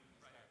 Tim.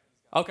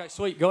 Okay,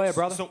 sweet. Go ahead,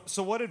 brother.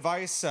 So what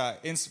advice?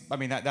 That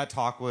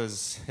talk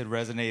had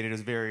resonated. It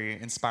was very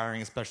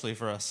inspiring, especially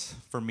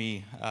for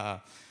me.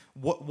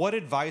 What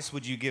advice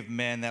would you give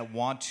men that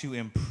want to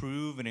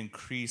improve and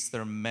increase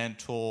their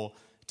mental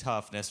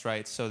toughness?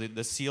 Right. So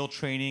the SEAL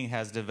training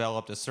has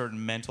developed a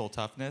certain mental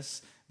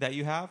toughness that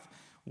you have.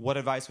 What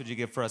advice would you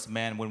give for us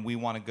men when we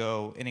want to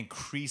go and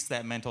increase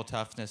that mental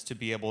toughness to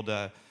be able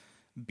to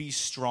be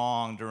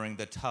strong during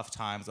the tough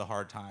times, the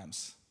hard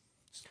times?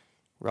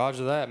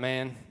 Roger that,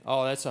 man.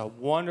 Oh, that's a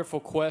wonderful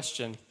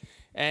question.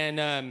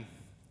 And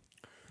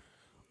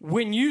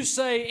when you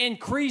say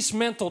increase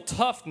mental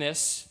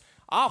toughness,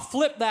 I'll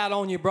flip that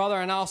on you, brother,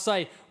 and I'll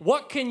say,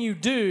 what can you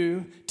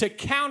do to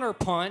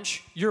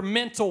counterpunch your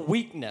mental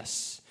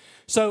weakness?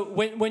 So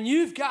when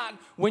you've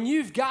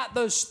got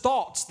those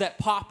thoughts that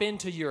pop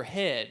into your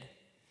head,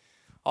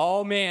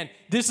 oh man,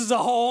 this is a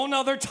whole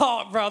nother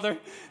talk, brother.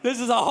 This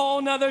is a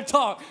whole nother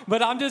talk,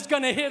 but I'm just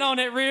going to hit on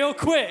it real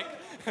quick.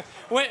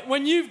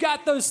 When you've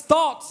got those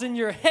thoughts in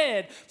your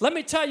head, let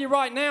me tell you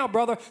right now,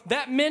 brother,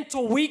 that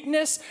mental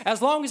weakness,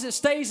 as long as it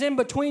stays in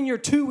between your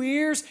two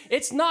ears,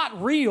 it's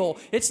not real.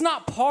 It's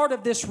not part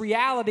of this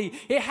reality.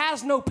 It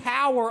has no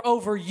power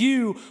over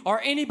you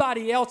or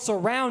anybody else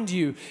around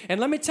you.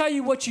 And let me tell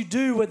you what you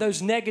do with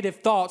those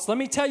negative thoughts. Let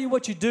me tell you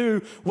what you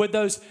do with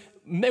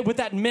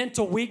that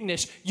mental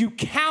weakness. You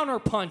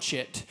counterpunch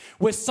it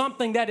with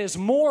something that is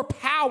more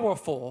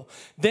powerful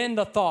than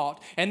the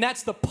thought, and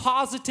that's the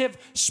positive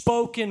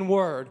spoken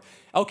word.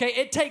 Okay,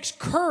 it takes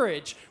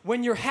courage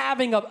when you're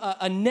having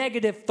a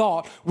negative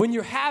thought, when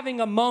you're having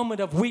a moment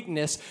of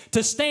weakness,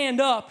 to stand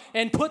up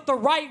and put the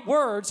right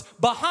words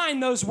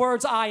behind those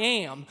words, I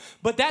am.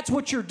 But that's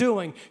what you're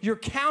doing. You're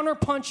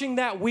counterpunching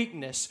that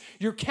weakness.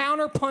 You're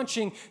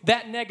counterpunching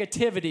that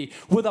negativity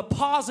with a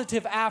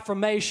positive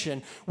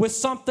affirmation, with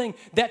something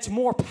that's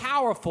more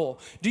powerful.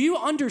 Do you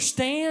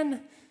understand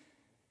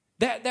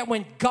that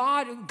when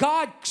God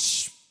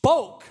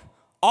spoke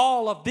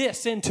all of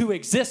this into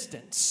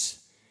existence,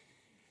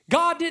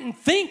 God didn't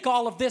think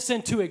all of this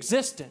into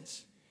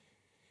existence.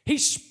 He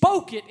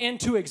spoke it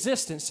into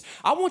existence.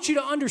 I want you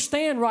to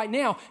understand right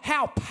now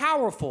how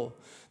powerful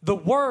the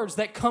words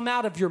that come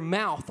out of your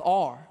mouth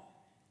are.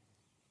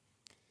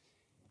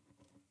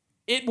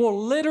 It will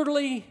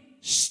literally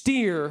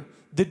steer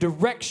the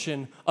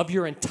direction of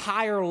your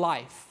entire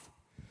life.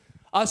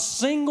 A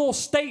single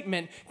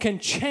statement can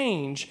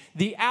change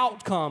the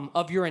outcome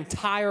of your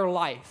entire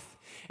life.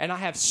 And I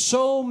have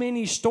so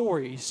many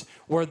stories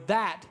where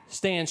that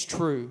stands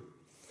true.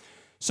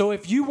 So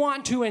if you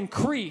want to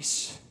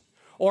increase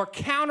or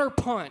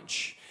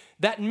counterpunch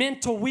that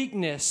mental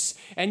weakness,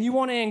 and you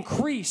want to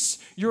increase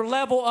your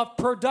level of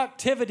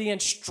productivity and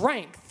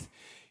strength,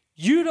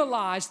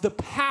 utilize the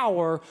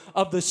power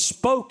of the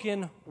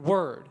spoken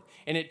word.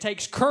 And it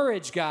takes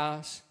courage,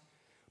 guys,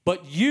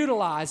 but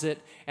utilize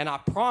it, and I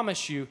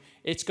promise you,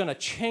 it's going to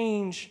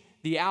change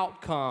the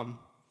outcome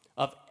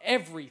of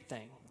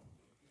everything.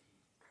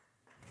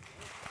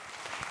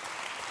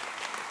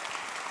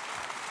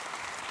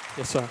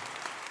 Yes, sir.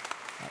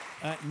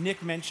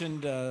 Nick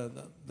mentioned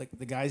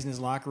the guys in his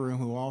locker room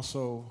who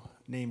also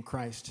named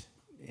Christ.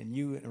 And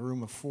you, in a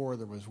room of 4,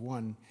 there was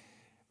one.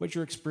 What's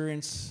your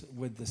experience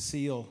with the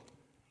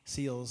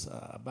SEALs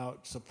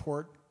about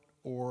support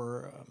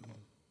or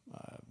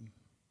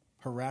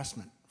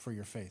harassment for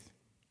your faith?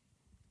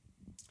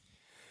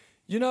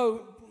 You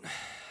know,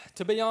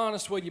 to be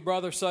honest with you,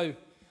 brother, so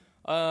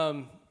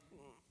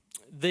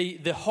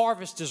the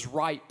harvest is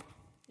ripe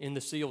in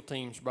the SEAL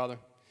teams, brother.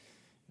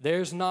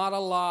 There's not a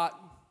lot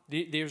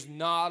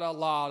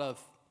of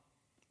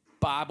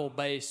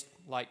Bible-based,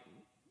 like,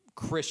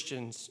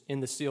 Christians in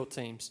the SEAL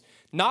teams.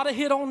 Not a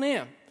hit on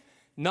them.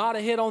 Not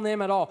a hit on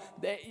them at all.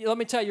 Let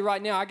me tell you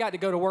right now, I got to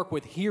go to work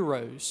with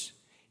heroes.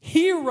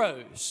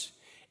 Heroes.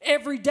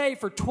 Every day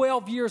for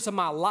 12 years of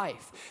my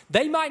life.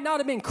 They might not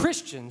have been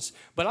Christians,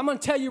 but I'm going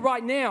to tell you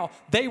right now,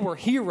 they were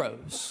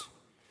heroes.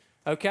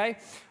 Okay?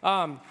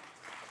 Thank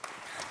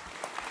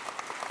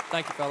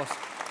you, fellas.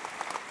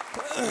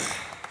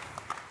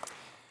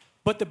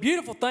 But the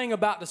beautiful thing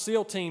about the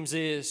SEAL teams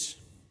is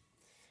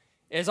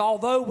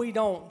although we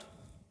don't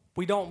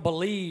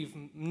believe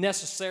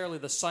necessarily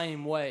the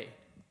same way,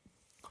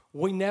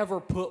 we never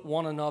put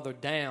one another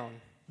down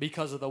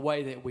because of the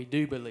way that we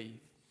do believe.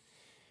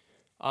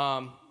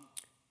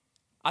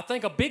 I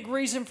think a big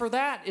reason for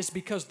that is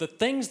because the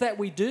things that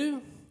we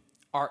do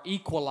are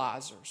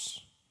equalizers.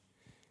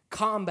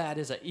 Combat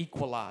is an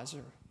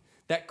equalizer.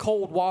 That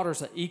cold water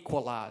is an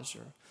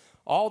equalizer.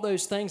 All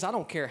those things, I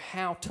don't care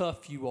how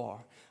tough you are.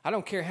 I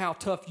don't care how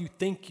tough you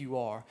think you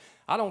are.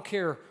 I don't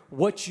care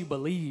what you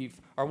believe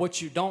or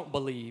what you don't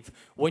believe.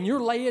 When you're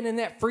laying in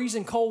that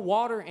freezing cold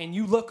water and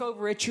you look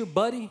over at your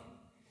buddy,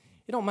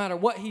 it don't matter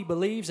what he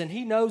believes, and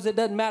he knows it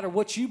doesn't matter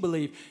what you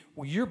believe.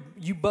 Well,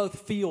 you both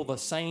feel the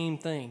same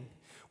thing.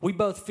 We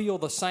both feel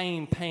the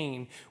same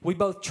pain. We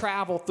both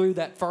travel through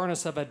that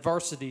furnace of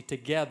adversity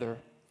together.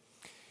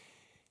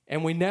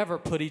 And we never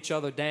put each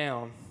other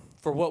down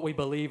for what we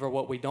believe or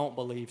what we don't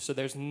believe. So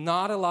there's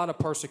not a lot of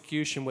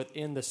persecution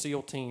within the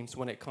SEAL teams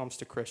when it comes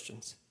to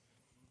Christians.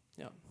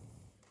 Yeah.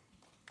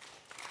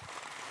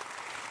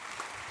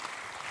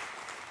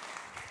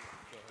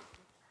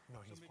 No,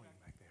 he's pointing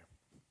back there.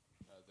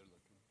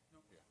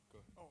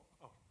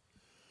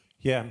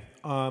 Yeah.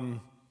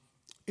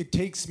 It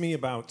takes me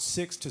about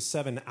 6 to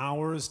 7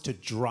 hours to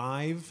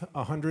drive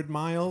 100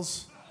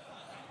 miles.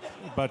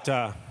 But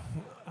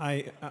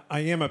I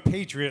am a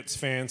Patriots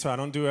fan, so I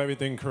don't do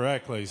everything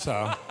correctly.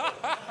 So,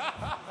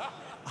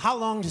 how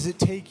long does it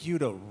take you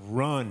to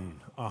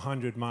run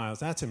 100 miles?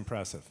 That's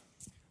impressive.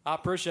 I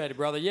appreciate it,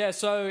 brother. Yeah,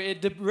 so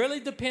it really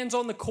depends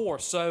on the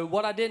course. So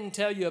what I didn't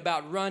tell you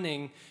about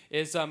running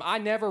is I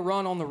never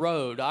run on the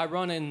road. I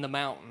run in the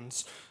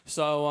mountains.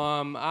 So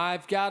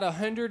I've got a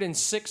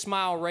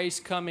 106-mile race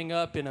coming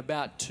up in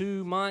about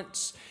 2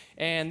 months,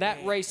 and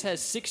that race has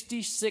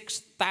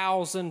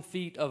 66,000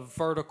 feet of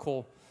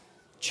vertical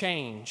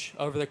change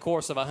over the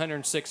course of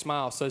 106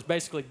 miles. So it's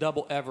basically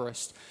double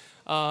Everest.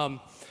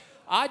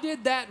 I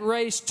did that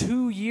race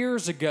 2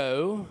 years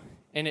ago,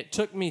 and it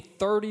took me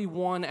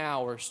 31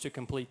 hours to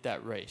complete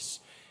that race.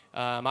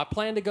 I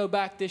plan to go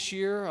back this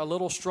year a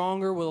little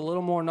stronger with a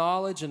little more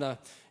knowledge and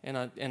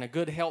a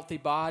good healthy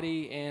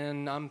body,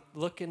 and I'm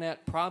looking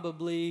at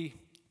probably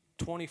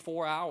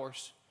 24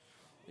 hours.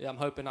 Yeah, I'm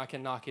hoping I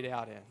can knock it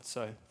out in.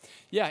 So,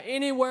 yeah,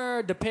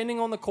 anywhere, depending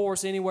on the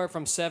course, anywhere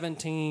from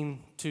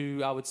 17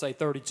 to, I would say,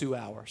 32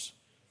 hours.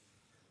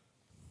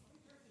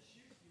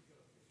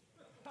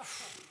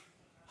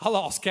 I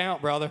lost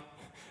count, brother.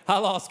 I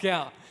lost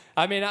count.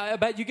 I mean, I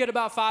bet you get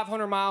about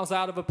 500 miles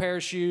out of a pair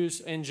of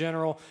shoes in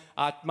general.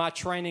 My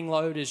training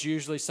load is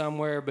usually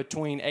somewhere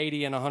between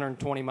 80 and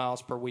 120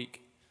 miles per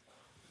week.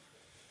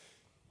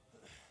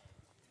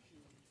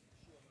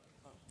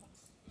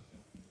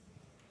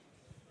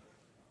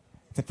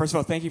 First of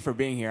all, thank you for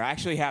being here. I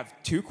actually have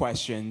 2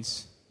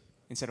 questions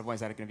instead of one.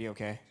 Is that going to be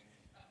okay?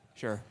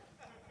 Sure.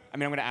 I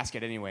mean, I'm going to ask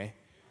it anyway.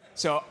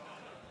 So,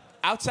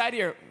 outside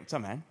of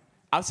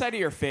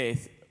your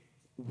faith,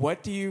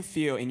 what do you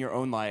feel in your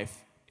own life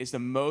is the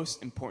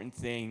most important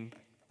thing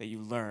that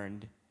you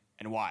learned,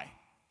 and why?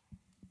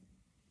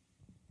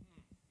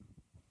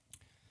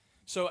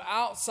 So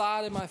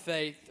outside of my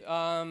faith,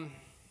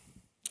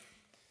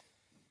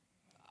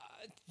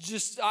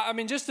 just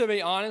to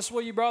be honest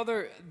with you,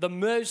 brother, the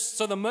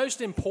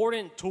most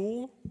important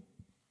tool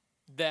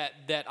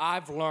that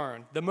I've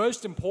learned, the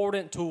most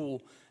important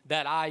tool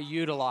that I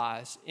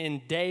utilize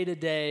in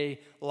day-to-day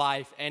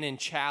life and in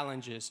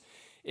challenges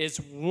is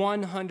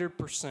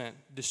 100%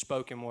 the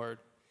spoken word.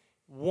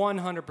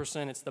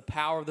 100%. It's the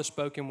power of the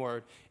spoken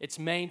word. It's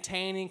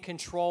maintaining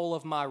control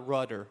of my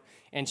rudder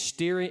and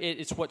steering.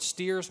 It's what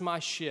steers my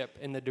ship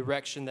in the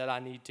direction that I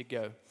need to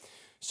go.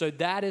 So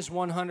that is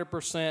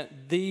 100%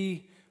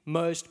 the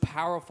most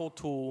powerful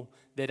tool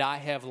that I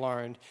have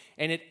learned.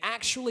 And it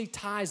actually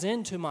ties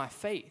into my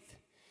faith.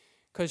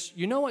 Because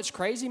you know what's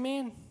crazy,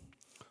 man?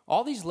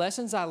 All these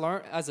lessons I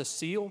learned as a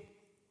SEAL,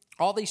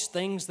 all these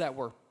things that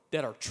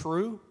are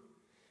true,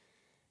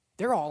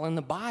 they're all in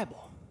the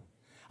Bible.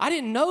 I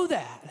didn't know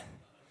that.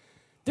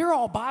 They're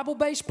all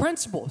Bible-based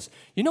principles.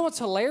 You know what's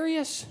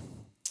hilarious?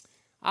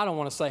 I don't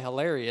want to say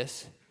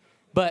hilarious,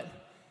 but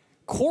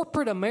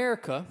corporate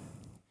America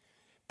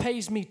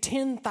pays me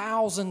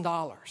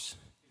 $10,000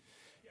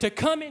 to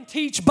come and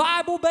teach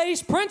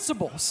Bible-based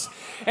principles.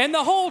 And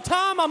the whole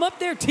time I'm up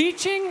there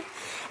teaching,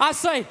 I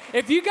say,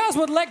 if you guys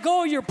would let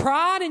go of your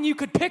pride and you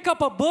could pick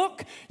up a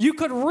book, you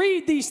could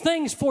read these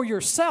things for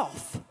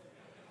yourself.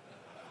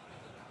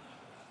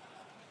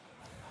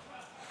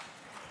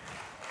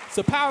 It's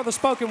the power of the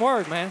spoken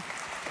word, man.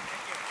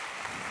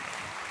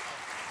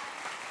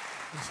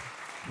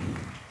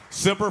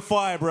 Semper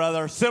Fi,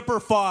 brother. Semper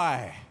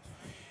Fi.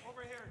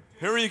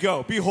 Here you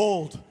go.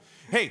 Behold,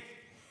 Hey,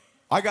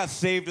 I got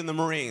saved in the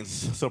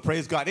Marines, so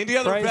praise God. Any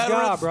other Praise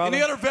veterans? God, brother.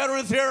 Any other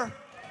veterans here?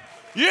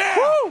 Yeah.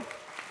 Woo!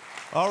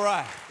 All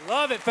right.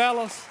 Love it,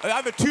 fellas. I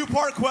have a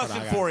two-part question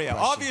I got for a you.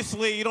 question.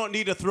 Obviously, you don't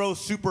need to throw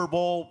Super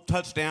Bowl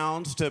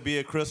touchdowns to be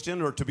a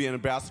Christian or to be an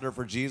ambassador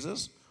for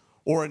Jesus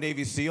or a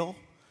Navy SEAL.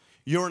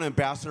 You're an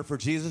ambassador for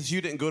Jesus.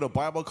 You didn't go to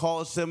Bible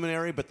college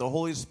seminary, but the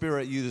Holy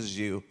Spirit uses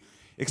you.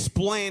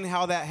 Explain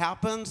how that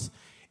happens,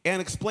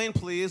 and explain,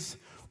 please,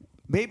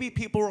 maybe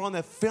people are on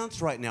the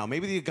fence right now.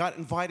 Maybe they got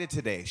invited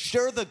today.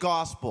 Share the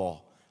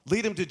gospel.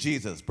 Lead them to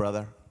Jesus,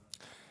 brother.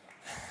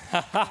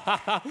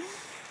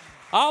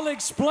 I'll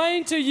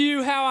explain to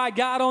you how I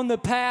got on the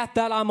path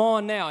that I'm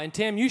on now. And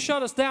Tim, you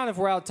shut us down if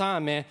we're out of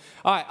time, man.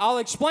 All right, I'll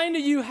explain to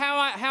you how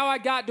I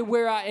got to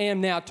where I am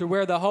now, to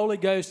where the Holy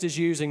Ghost is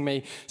using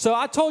me. So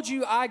I told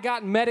you I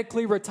got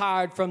medically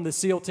retired from the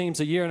SEAL teams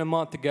a year and a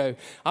month ago.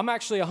 I'm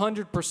actually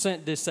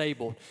 100%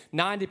 disabled.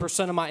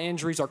 90% of my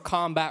injuries are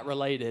combat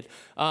related.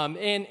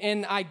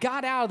 And I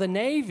got out of the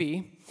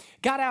Navy,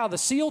 got out of the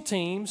SEAL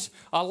teams,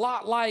 a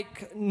lot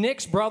like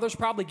Nick's brothers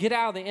probably get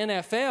out of the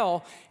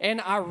NFL,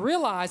 and I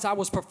realized I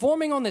was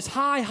performing on this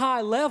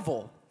high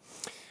level,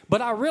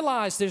 but I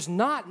realized there's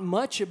not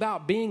much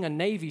about being a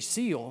Navy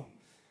SEAL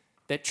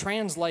that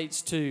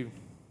translates to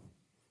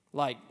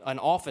like an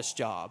office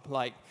job.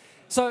 Like,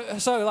 so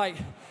like,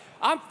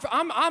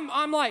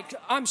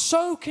 I'm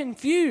so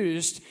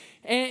confused,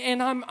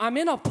 and I'm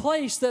in a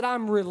place that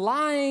I'm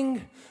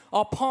relying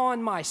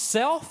upon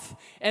myself,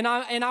 and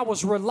I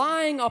was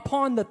relying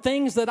upon the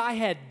things that I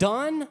had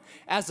done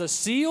as a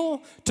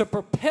SEAL to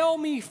propel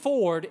me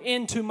forward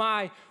into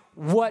my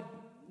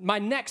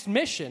next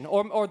mission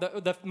or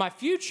my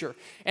future,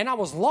 and I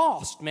was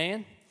lost,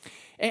 man.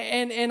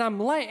 And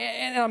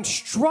I'm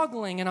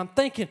struggling, and I'm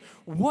thinking,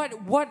 but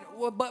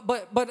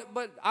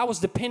I was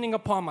depending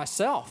upon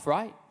myself,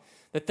 right?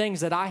 The things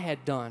that I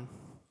had done,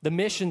 the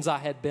missions I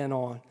had been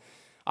on.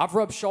 I've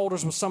rubbed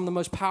shoulders with some of the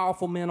most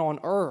powerful men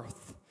on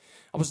earth.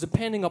 I was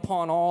depending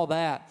upon all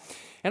that.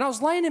 And I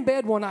was laying in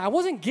bed one night. I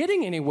wasn't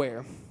getting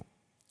anywhere.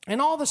 And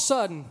all of a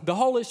sudden, the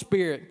Holy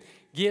Spirit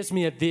gives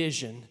me a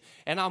vision.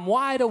 And I'm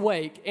wide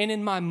awake. And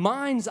in my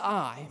mind's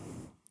eye,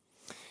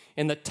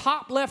 in the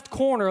top left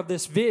corner of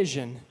this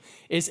vision,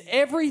 is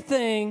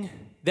everything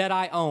that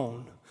I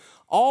own.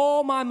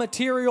 All my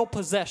material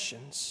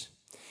possessions.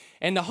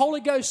 And the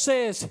Holy Ghost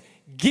says,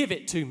 give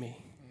it to me.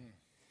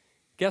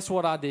 Guess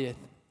what I did?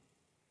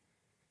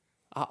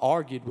 I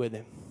argued with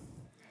him.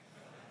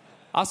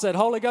 I said,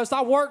 Holy Ghost,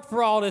 I worked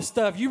for all this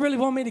stuff. You really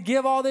want me to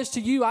give all this to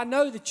you? I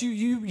know that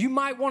you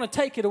might want to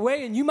take it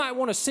away, and you might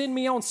want to send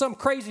me on some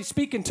crazy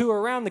speaking tour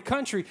around the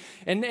country,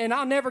 and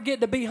I'll never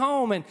get to be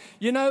home. And,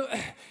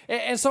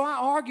 and so I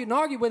argued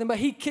with him, but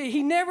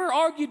he never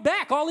argued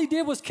back. All he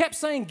did was kept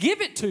saying, give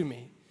it to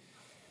me.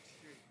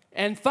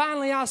 And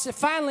finally I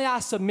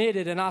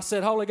submitted, and I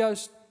said, Holy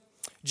Ghost,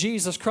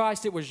 Jesus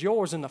Christ, it was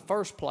yours in the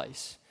first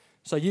place,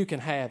 so you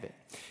can have it.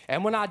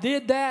 And when I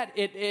did that,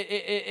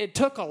 it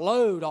took a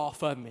load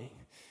off of me.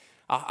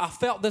 I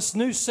felt this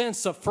new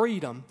sense of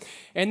freedom.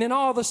 And then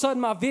all of a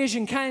sudden my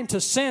vision came to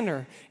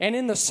center, and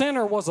in the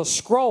center was a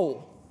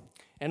scroll,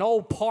 an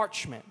old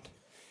parchment.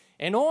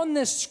 And on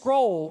this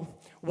scroll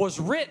was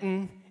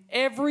written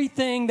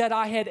everything that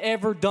I had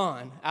ever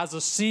done as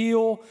a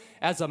SEAL,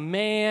 as a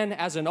man,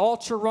 as an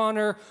ultra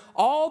runner,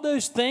 all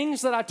those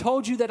things that I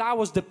told you that I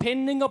was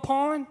depending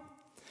upon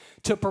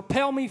to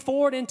propel me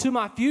forward into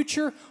my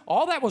future,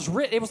 all that was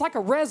written. It was like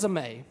a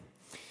resume.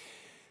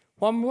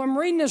 Well, I'm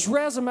reading this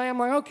resume. I'm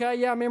like, okay,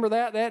 yeah, I remember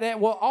that.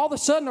 Well, all of a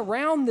sudden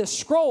around this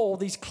scroll,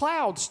 these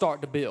clouds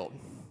start to build.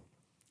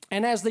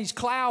 And as these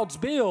clouds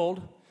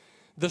build,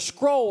 the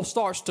scroll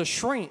starts to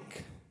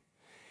shrink.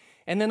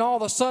 And then all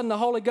of a sudden, the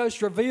Holy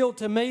Ghost revealed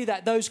to me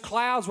that those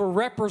clouds were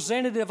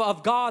representative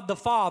of God the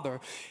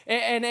Father.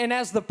 And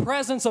as the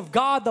presence of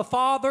God the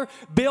Father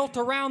built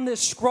around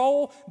this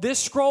scroll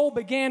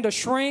began to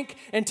shrink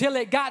until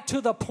it got to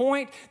the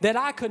point that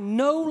I could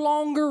no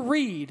longer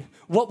read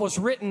what was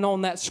written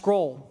on that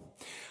scroll.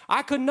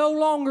 I could no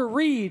longer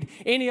read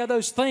any of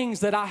those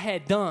things that I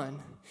had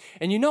done.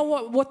 And you know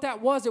what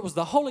that was? It was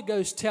the Holy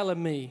Ghost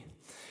telling me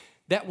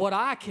that what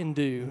I can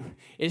do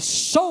is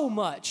so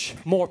much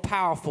more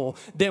powerful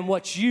than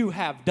what you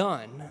have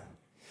done.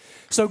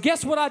 So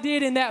guess what I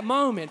did in that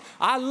moment?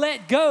 I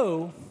let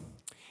go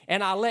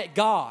and I let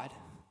God.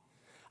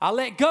 I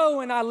let go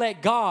and I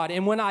let God.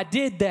 And when I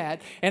did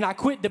that and I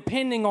quit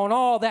depending on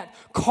all that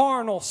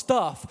carnal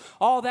stuff,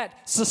 all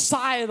that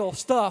societal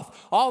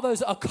stuff, all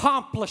those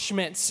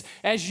accomplishments,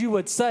 as you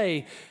would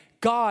say,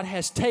 God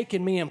has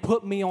taken me and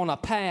put me on a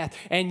path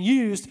and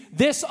used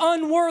this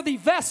unworthy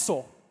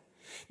vessel.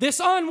 This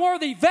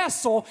unworthy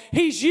vessel,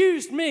 he's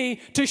used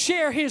me to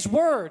share his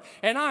word.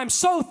 And I'm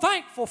so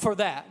thankful for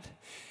that.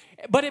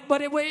 But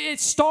it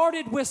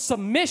started with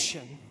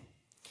submission.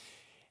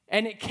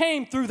 And it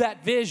came through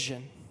that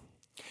vision.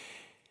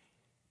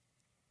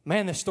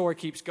 Man, this story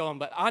keeps going,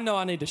 but I know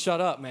I need to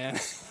shut up, man.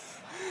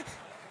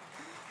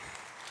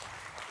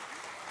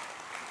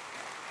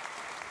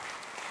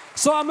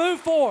 So I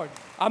moved forward.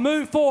 I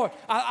move forward.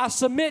 I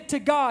submit to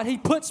God. He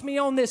puts me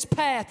on this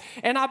path,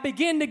 and I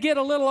begin to get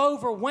a little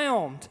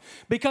overwhelmed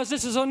because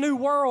this is a new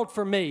world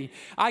for me.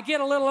 I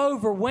get a little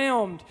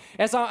overwhelmed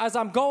as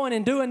I'm going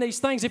and doing these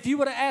things. If you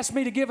would have asked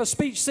me to give a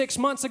speech 6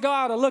 months ago,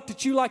 I would have looked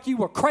at you like you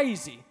were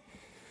crazy.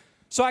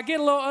 So I get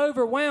a little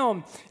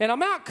overwhelmed, and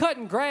I'm out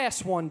cutting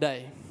grass one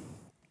day.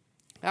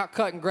 Out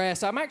cutting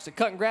grass. I'm actually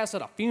cutting grass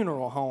at a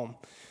funeral home.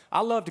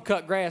 I love to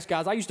cut grass,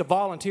 guys. I used to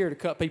volunteer to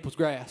cut people's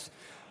grass.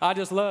 I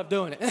just love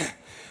doing it.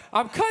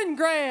 I'm cutting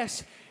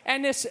grass,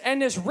 and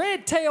this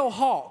red-tailed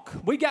hawk.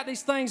 We got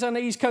these things on the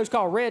East Coast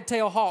called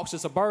red-tailed hawks.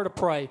 It's a bird of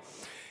prey.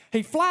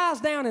 He flies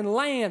down and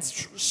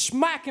lands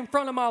smack in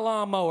front of my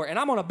lawnmower, and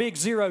I'm on a big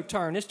zero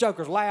turn. This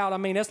joker's loud. I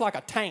mean, it's like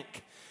a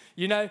tank,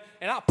 you know.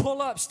 And I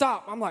pull up,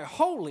 stop. I'm like,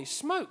 holy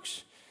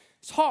smokes.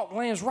 This hawk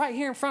lands right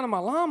here in front of my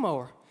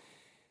lawnmower.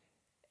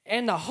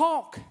 And the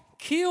hawk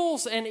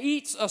kills and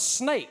eats a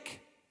snake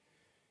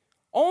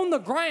on the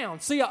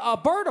ground. See, a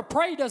bird of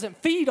prey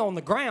doesn't feed on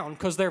the ground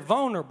because they're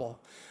vulnerable.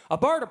 A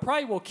bird of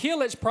prey will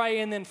kill its prey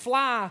and then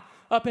fly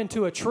up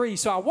into a tree.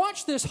 So I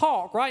watched this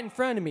hawk right in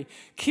front of me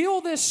kill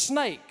this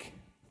snake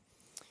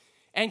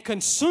and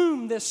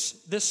consume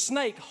this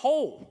snake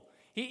whole.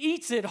 He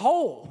eats it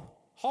whole.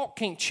 Hawk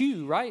can't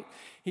chew, right?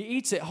 He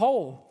eats it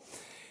whole.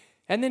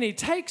 And then he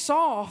takes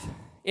off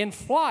in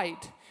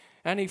flight,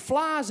 and he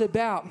flies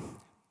about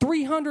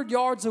 300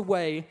 yards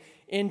away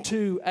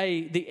into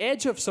the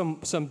edge of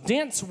some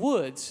dense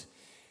woods.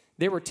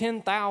 There were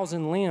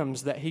 10,000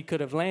 limbs that he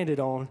could have landed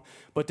on,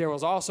 but there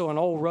was also an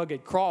old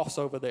rugged cross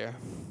over there.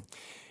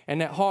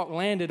 And that hawk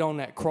landed on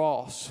that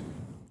cross,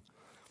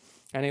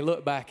 and he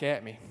looked back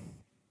at me.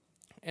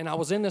 And I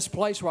was in this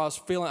place where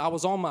I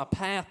was on my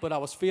path, but I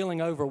was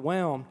feeling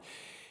overwhelmed.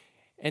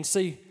 And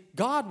see,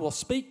 God will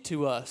speak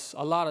to us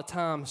a lot of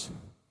times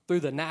through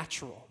the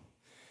natural,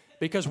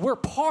 because we're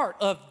part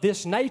of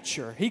this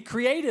nature. He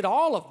created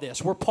all of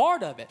this. We're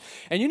part of it.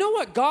 And you know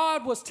what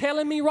God was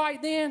telling me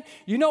right then?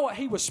 You know what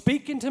he was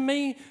speaking to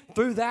me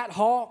through that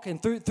hawk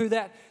and through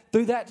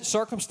that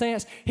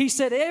circumstance? He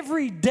said,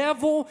 every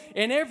devil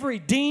and every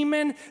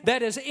demon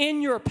that is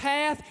in your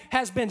path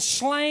has been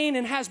slain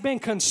and has been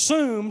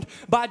consumed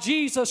by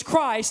Jesus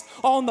Christ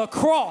on the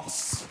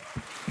cross.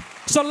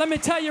 So let me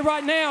tell you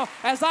right now,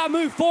 as I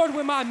move forward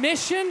with my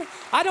mission,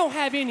 I don't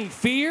have any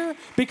fear,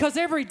 because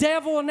every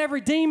devil and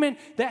every demon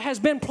that has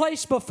been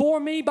placed before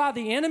me by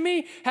the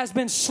enemy has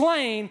been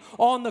slain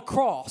on the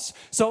cross.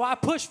 So I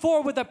push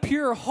forward with a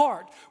pure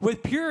heart,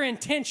 with pure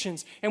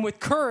intentions, and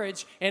with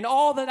courage in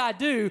all that I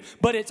do,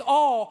 but it's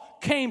all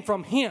came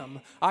from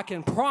him. I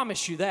can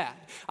promise you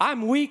that.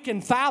 I'm weak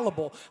and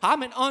fallible.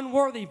 I'm an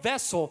unworthy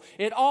vessel.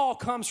 It all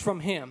comes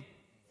from him.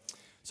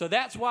 So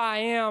that's why I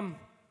am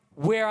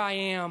where I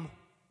am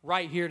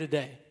right here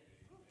today.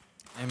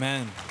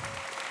 Amen.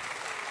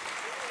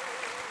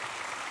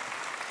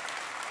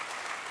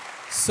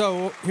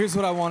 So here's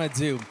what I want to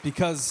do,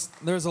 because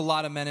there's a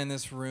lot of men in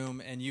this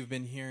room, and you've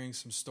been hearing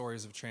some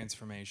stories of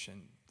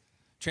transformation.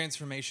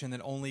 Transformation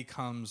that only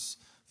comes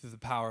through the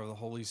power of the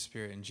Holy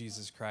Spirit and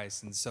Jesus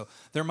Christ. And so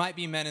there might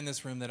be men in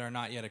this room that are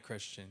not yet a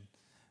Christian.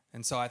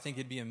 And so I think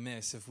it'd be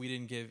amiss if we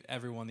didn't give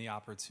everyone the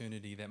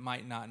opportunity that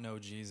might not know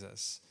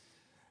Jesus.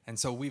 And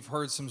so we've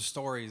heard some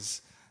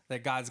stories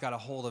that God's got a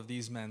hold of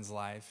these men's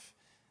life,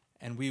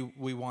 and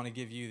we want to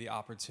give you the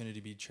opportunity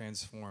to be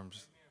transformed.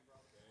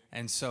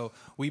 And so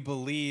we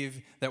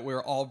believe that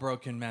we're all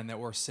broken men, that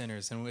we're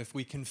sinners. And if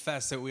we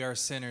confess that we are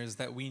sinners,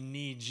 that we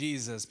need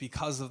Jesus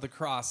because of the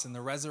cross and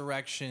the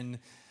resurrection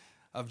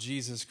of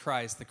Jesus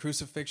Christ, the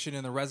crucifixion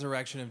and the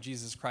resurrection of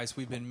Jesus Christ,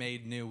 we've been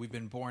made new. We've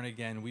been born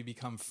again. We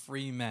become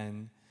free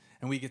men,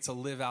 and we get to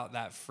live out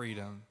that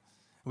freedom.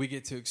 We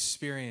get to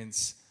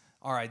experience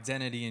our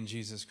identity in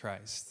Jesus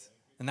Christ.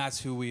 And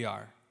that's who we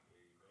are.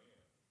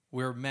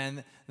 We're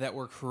men that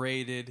were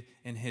created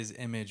in his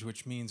image,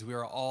 which means we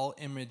are all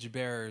image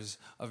bearers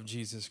of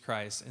Jesus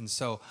Christ. And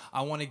so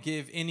I want to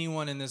give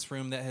anyone in this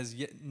room that has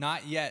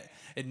not yet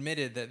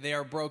admitted that they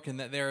are broken,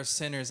 that they are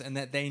sinners, and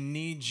that they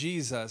need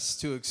Jesus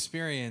to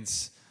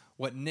experience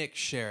what Nick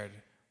shared,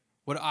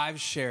 what I've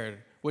shared,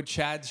 what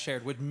Chad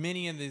shared. With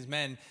many of these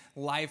men,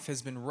 life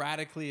has been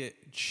radically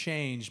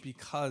changed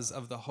because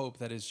of the hope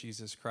that is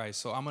Jesus Christ.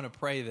 So I'm going to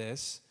pray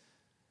this.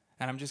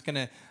 And I'm just going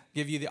to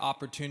give you the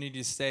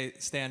opportunity to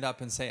stand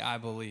up and say, I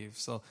believe.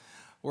 So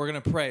we're going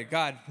to pray.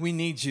 God, we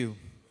need you.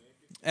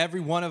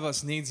 Every one of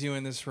us needs you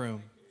in this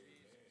room.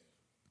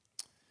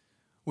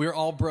 We're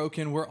all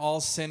broken. We're all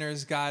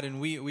sinners, God,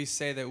 and we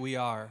say that we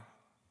are.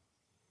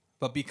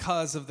 But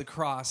because of the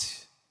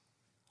cross,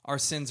 our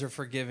sins are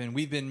forgiven.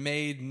 We've been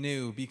made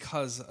new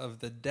because of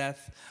the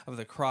death of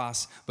the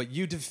cross. But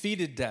you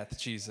defeated death,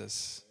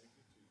 Jesus.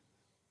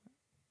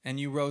 And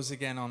you rose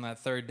again on that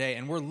third day.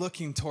 And we're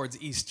looking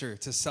towards Easter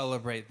to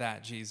celebrate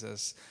that,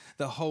 Jesus.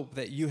 The hope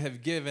that you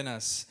have given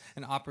us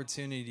an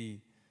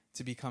opportunity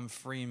to become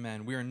free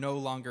men. We are no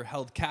longer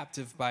held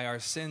captive by our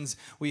sins.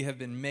 We have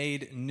been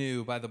made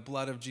new by the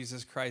blood of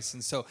Jesus Christ.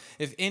 And so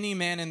if any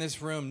man in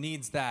this room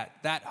needs that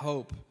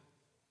hope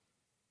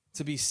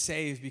to be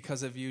saved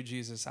because of you,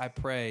 Jesus, I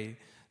pray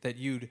that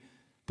you'd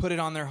put it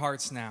on their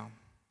hearts now.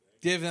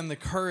 Give them the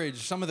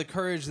courage, some of the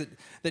courage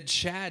that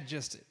Chad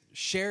just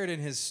shared in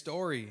his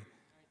story,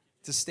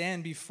 to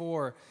stand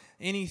before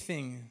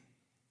anything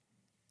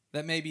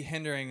that may be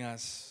hindering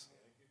us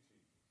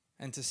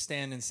and to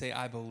stand and say,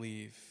 I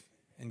believe,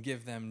 and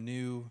give them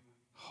new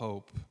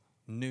hope,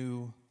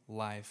 new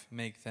life,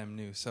 make them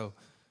new. So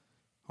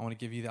I want to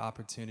give you the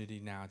opportunity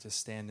now to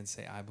stand and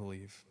say, I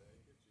believe.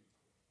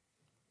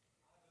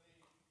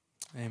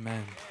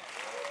 Amen.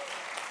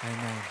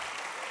 Amen.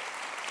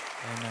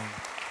 Amen.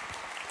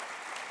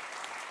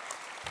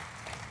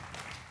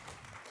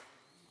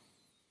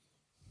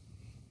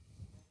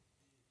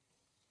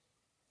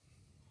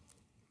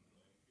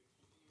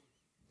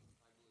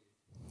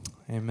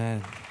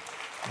 Amen.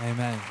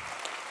 Amen.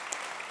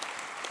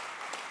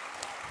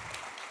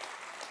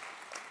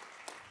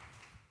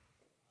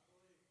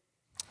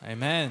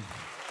 Amen.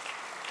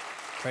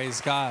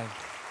 Praise God.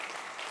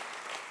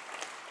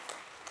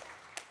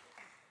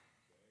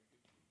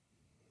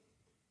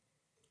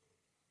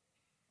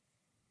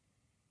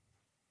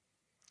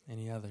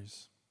 Any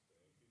others?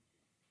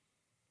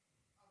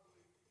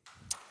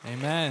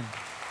 Amen.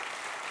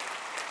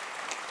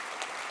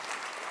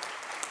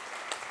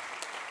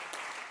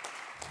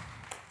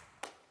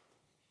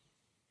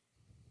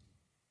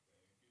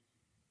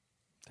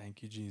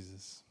 Thank you,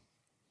 Jesus.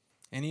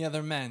 Any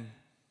other men?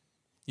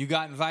 You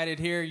got invited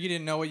here. You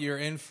didn't know what you were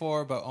in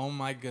for, but oh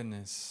my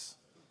goodness.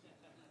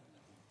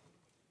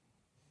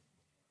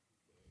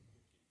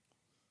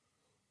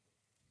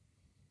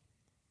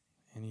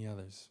 Any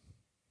others?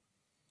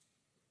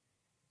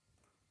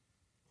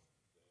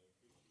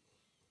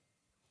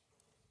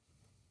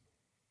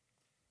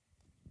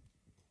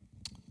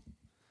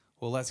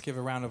 Well, let's give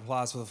a round of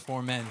applause for the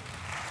 4 men.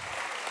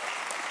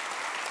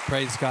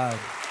 Praise God.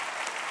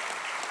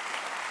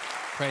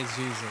 Praise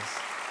Jesus.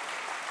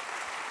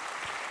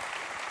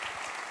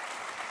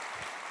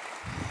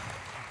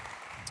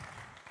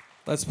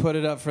 Let's put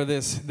it up for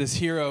this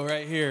hero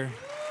right here.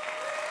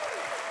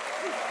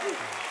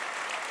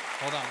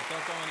 Hold on,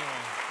 don't go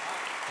anywhere.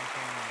 Don't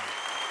go anywhere.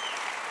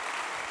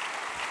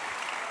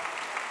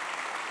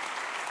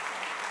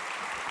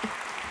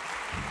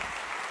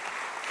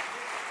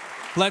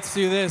 Let's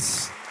do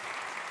this.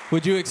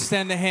 Would you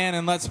extend a hand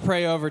and let's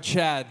pray over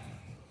Chad?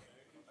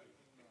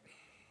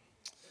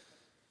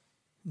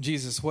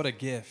 Jesus, what a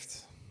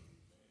gift.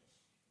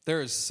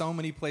 There are so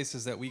many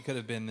places that we could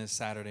have been this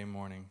Saturday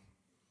morning,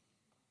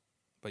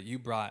 but you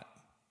brought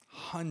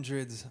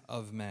hundreds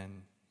of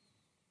men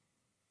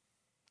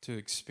to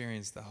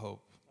experience the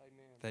hope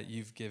that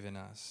you've given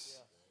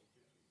us.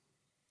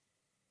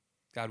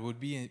 God, would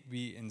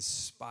be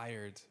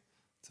inspired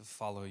to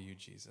follow you,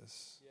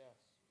 Jesus.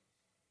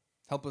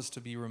 Help us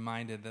to be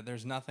reminded that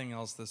there's nothing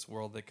else this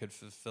world that could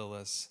fulfill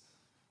us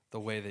the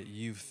way that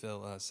you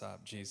fill us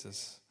up,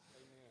 Jesus.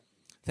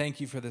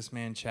 Thank you for this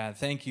man, Chad.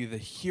 Thank you, the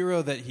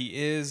hero that he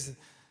is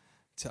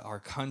to our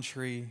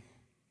country,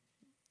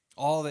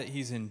 all that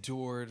he's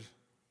endured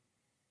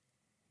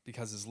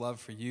because his love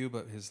for you,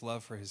 but his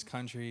love for his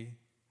country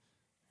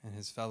and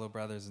his fellow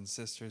brothers and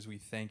sisters. We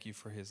thank you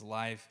for his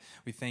life.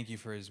 We thank you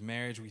for his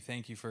marriage. We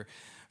thank you for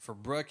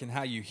Brooke and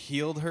how you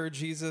healed her,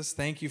 Jesus.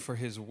 Thank you for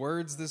his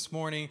words this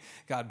morning.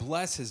 God,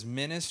 bless his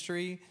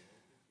ministry.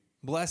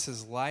 Bless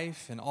his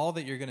life and all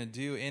that you're going to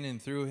do in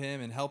and through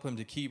him, and help him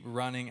to keep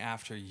running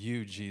after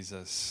you,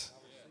 Jesus.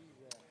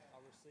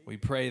 We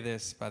pray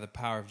this by the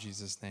power of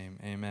Jesus' name.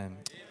 Amen.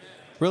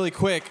 Really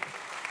quick,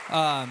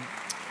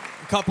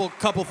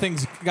 couple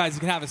things, guys. You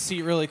can have a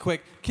seat really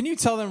quick. Can you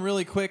tell them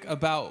really quick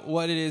about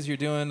what it is you're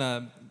doing,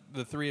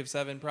 the 3 of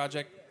 7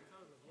 project?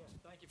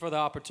 Thank you for the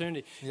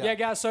opportunity. Yeah,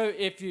 guys, so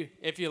if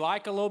you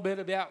like a little bit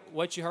about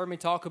what you heard me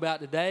talk about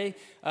today,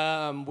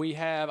 we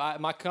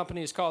have, my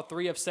company is called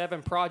 3 of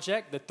 7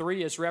 Project. The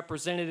 3 is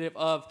representative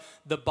of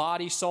the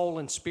body, soul,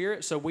 and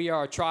spirit. So we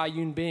are a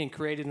triune being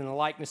created in the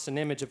likeness and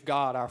image of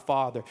God, our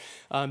Father.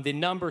 The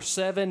number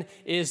 7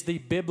 is the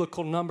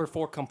biblical number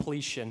for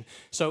completion.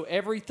 So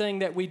everything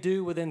that we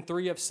do within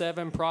 3 of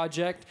 7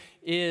 Project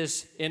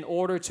is in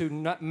order to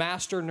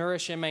master,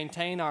 nourish, and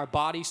maintain our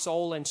body,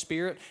 soul, and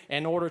spirit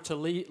in order to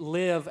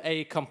live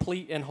a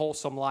complete and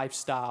wholesome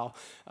lifestyle.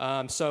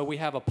 So we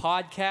have a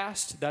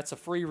podcast. That's a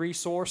free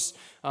resource.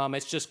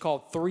 It's just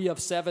called 3 of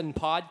 7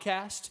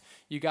 Podcast.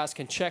 You guys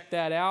can check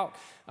that out.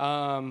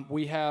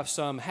 We have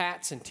some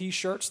hats and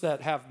T-shirts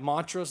that have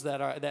mantras that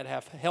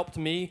have helped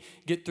me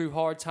get through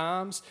hard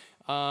times.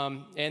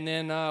 And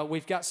then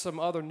we've got some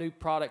other new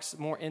products,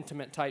 more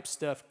intimate type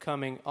stuff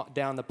coming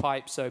down the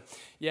pipe. So,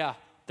 yeah,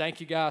 thank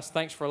you guys.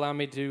 Thanks for allowing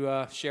me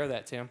to share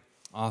that, Tim.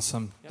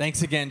 Awesome. Yep.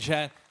 Thanks again,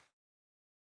 Chad.